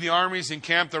see the armies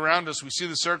encamped around us. We see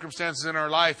the circumstances in our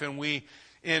life, and we,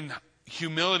 in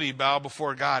humility, bow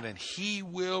before God. And He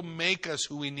will make us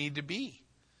who we need to be.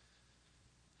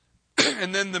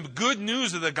 And then the good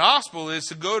news of the gospel is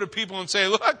to go to people and say,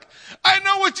 look, I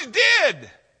know what you did.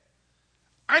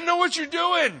 I know what you're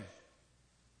doing.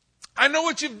 I know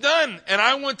what you've done. And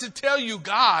I want to tell you,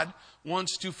 God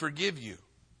wants to forgive you.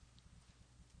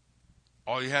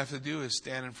 All you have to do is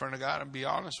stand in front of God and be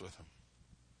honest with Him.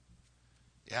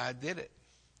 Yeah, I did it.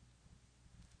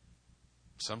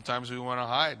 Sometimes we want to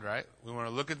hide, right? We want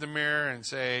to look at the mirror and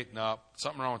say, no,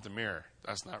 something wrong with the mirror.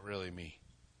 That's not really me.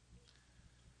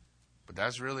 But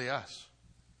that's really us.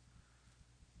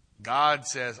 God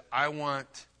says, I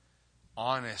want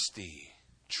honesty,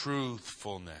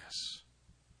 truthfulness.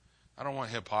 I don't want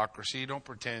hypocrisy. Don't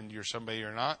pretend you're somebody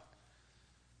you're not.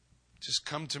 Just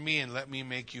come to me and let me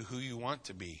make you who you want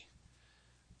to be.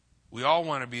 We all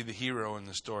want to be the hero in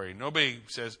the story. Nobody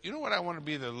says, you know what, I want to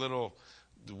be the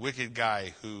wicked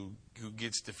guy who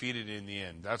gets defeated in the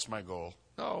end. That's my goal.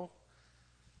 No.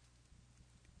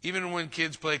 Even when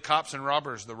kids play cops and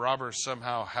robbers, the robbers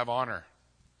somehow have honor,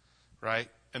 right?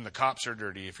 And the cops are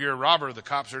dirty. If you're a robber, the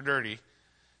cops are dirty.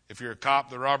 If you're a cop,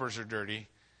 the robbers are dirty,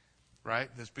 right?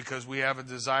 That's because we have a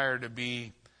desire to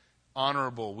be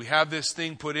honorable. We have this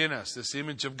thing put in us, this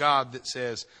image of God that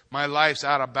says, my life's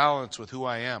out of balance with who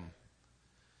I am.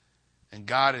 And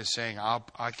God is saying,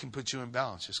 I can put you in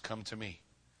balance. Just come to me.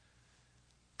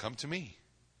 Come to me.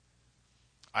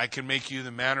 I can make you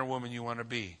the man or woman you want to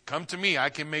be. Come to me. I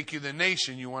can make you the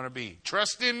nation you want to be.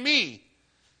 Trust in me.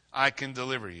 I can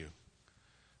deliver you.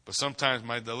 But sometimes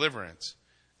my deliverance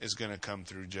is going to come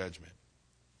through judgment.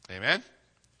 Amen?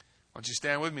 Why don't you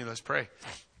stand with me? Let's pray.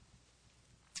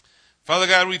 Father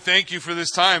God, we thank you for this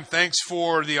time. Thanks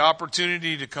for the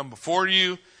opportunity to come before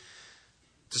you,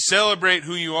 to celebrate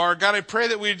who you are. God, I pray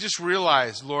that we just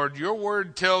realize, Lord, your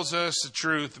word tells us the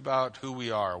truth about who we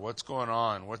are, what's going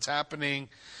on, what's happening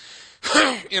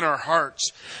in our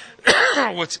hearts,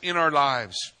 what's in our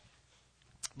lives.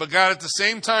 But God, at the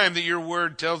same time that your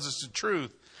word tells us the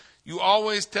truth, you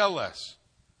always tell us,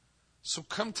 so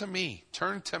come to me,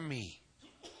 turn to me.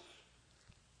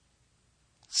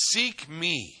 Seek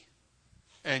me,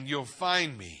 and you'll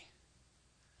find me.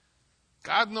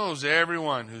 God knows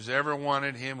everyone who's ever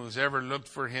wanted him, who's ever looked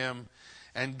for him.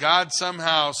 And God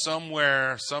somehow,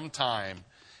 somewhere, sometime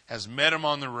has met him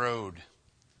on the road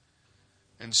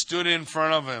and stood in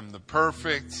front of him, the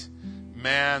perfect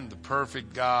man, the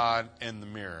perfect God, and the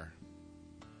mirror.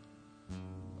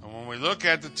 And when we look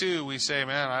at the two, we say,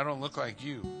 man, I don't look like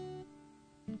you.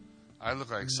 I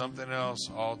look like something else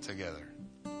altogether.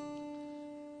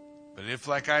 But if,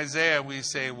 like Isaiah, we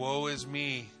say, woe is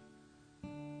me,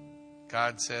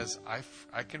 God says,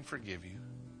 I can forgive you.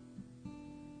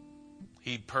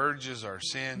 He purges our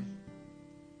sin.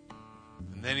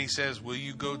 And then he says, will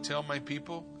you go tell my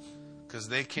people? Because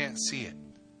they can't see it.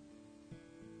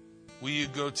 Will you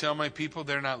go tell my people?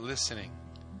 They're not listening.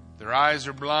 Their eyes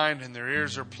are blind and their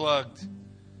ears are plugged.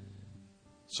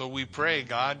 So we pray,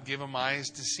 God, give them eyes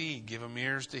to see, give them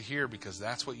ears to hear, because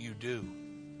that's what you do.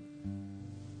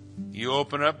 You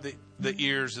open up the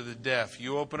ears of the deaf.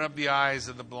 You open up the eyes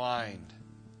of the blind.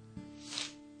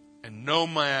 And no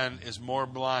man is more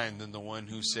blind than the one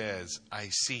who says, I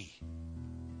see.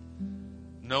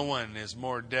 No one is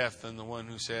more deaf than the one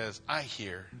who says, I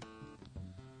hear.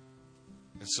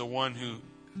 It's the one who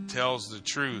tells the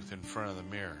truth in front of the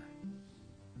mirror.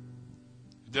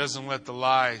 He doesn't let the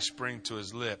lie spring to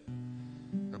his lip,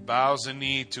 but bows a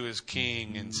knee to his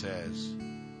king and says,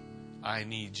 I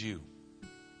need you.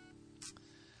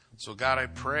 So God, I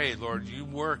pray, Lord, you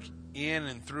work in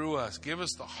and through us. Give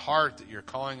us the heart that you're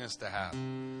calling us to have,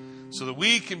 so that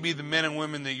we can be the men and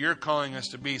women that you're calling us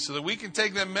to be, so that we can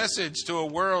take that message to a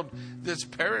world that's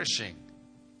perishing.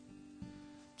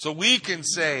 So we can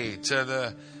say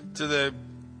to the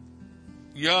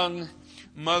young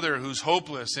mother who's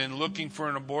hopeless and looking for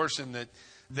an abortion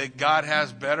that God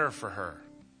has better for her.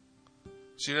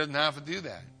 She doesn't have to do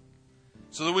that.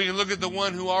 So that we can look at the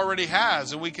one who already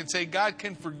has, and we can say, God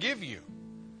can forgive you.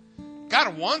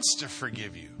 God wants to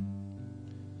forgive you.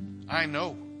 I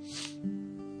know.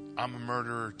 I'm a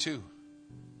murderer too.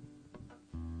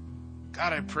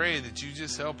 God, I pray that you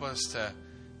just help us to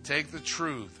take the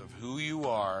truth of who you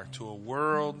are to a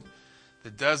world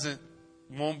that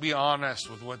won't be honest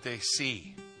with what they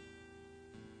see.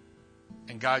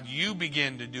 And God, you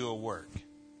begin to do a work,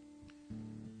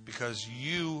 because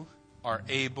you are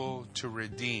able to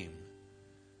redeem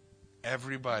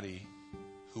everybody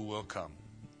who will come.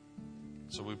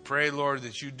 So we pray, Lord,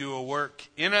 that you do a work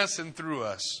in us and through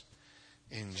us.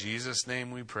 In Jesus' name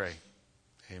we pray.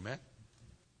 Amen.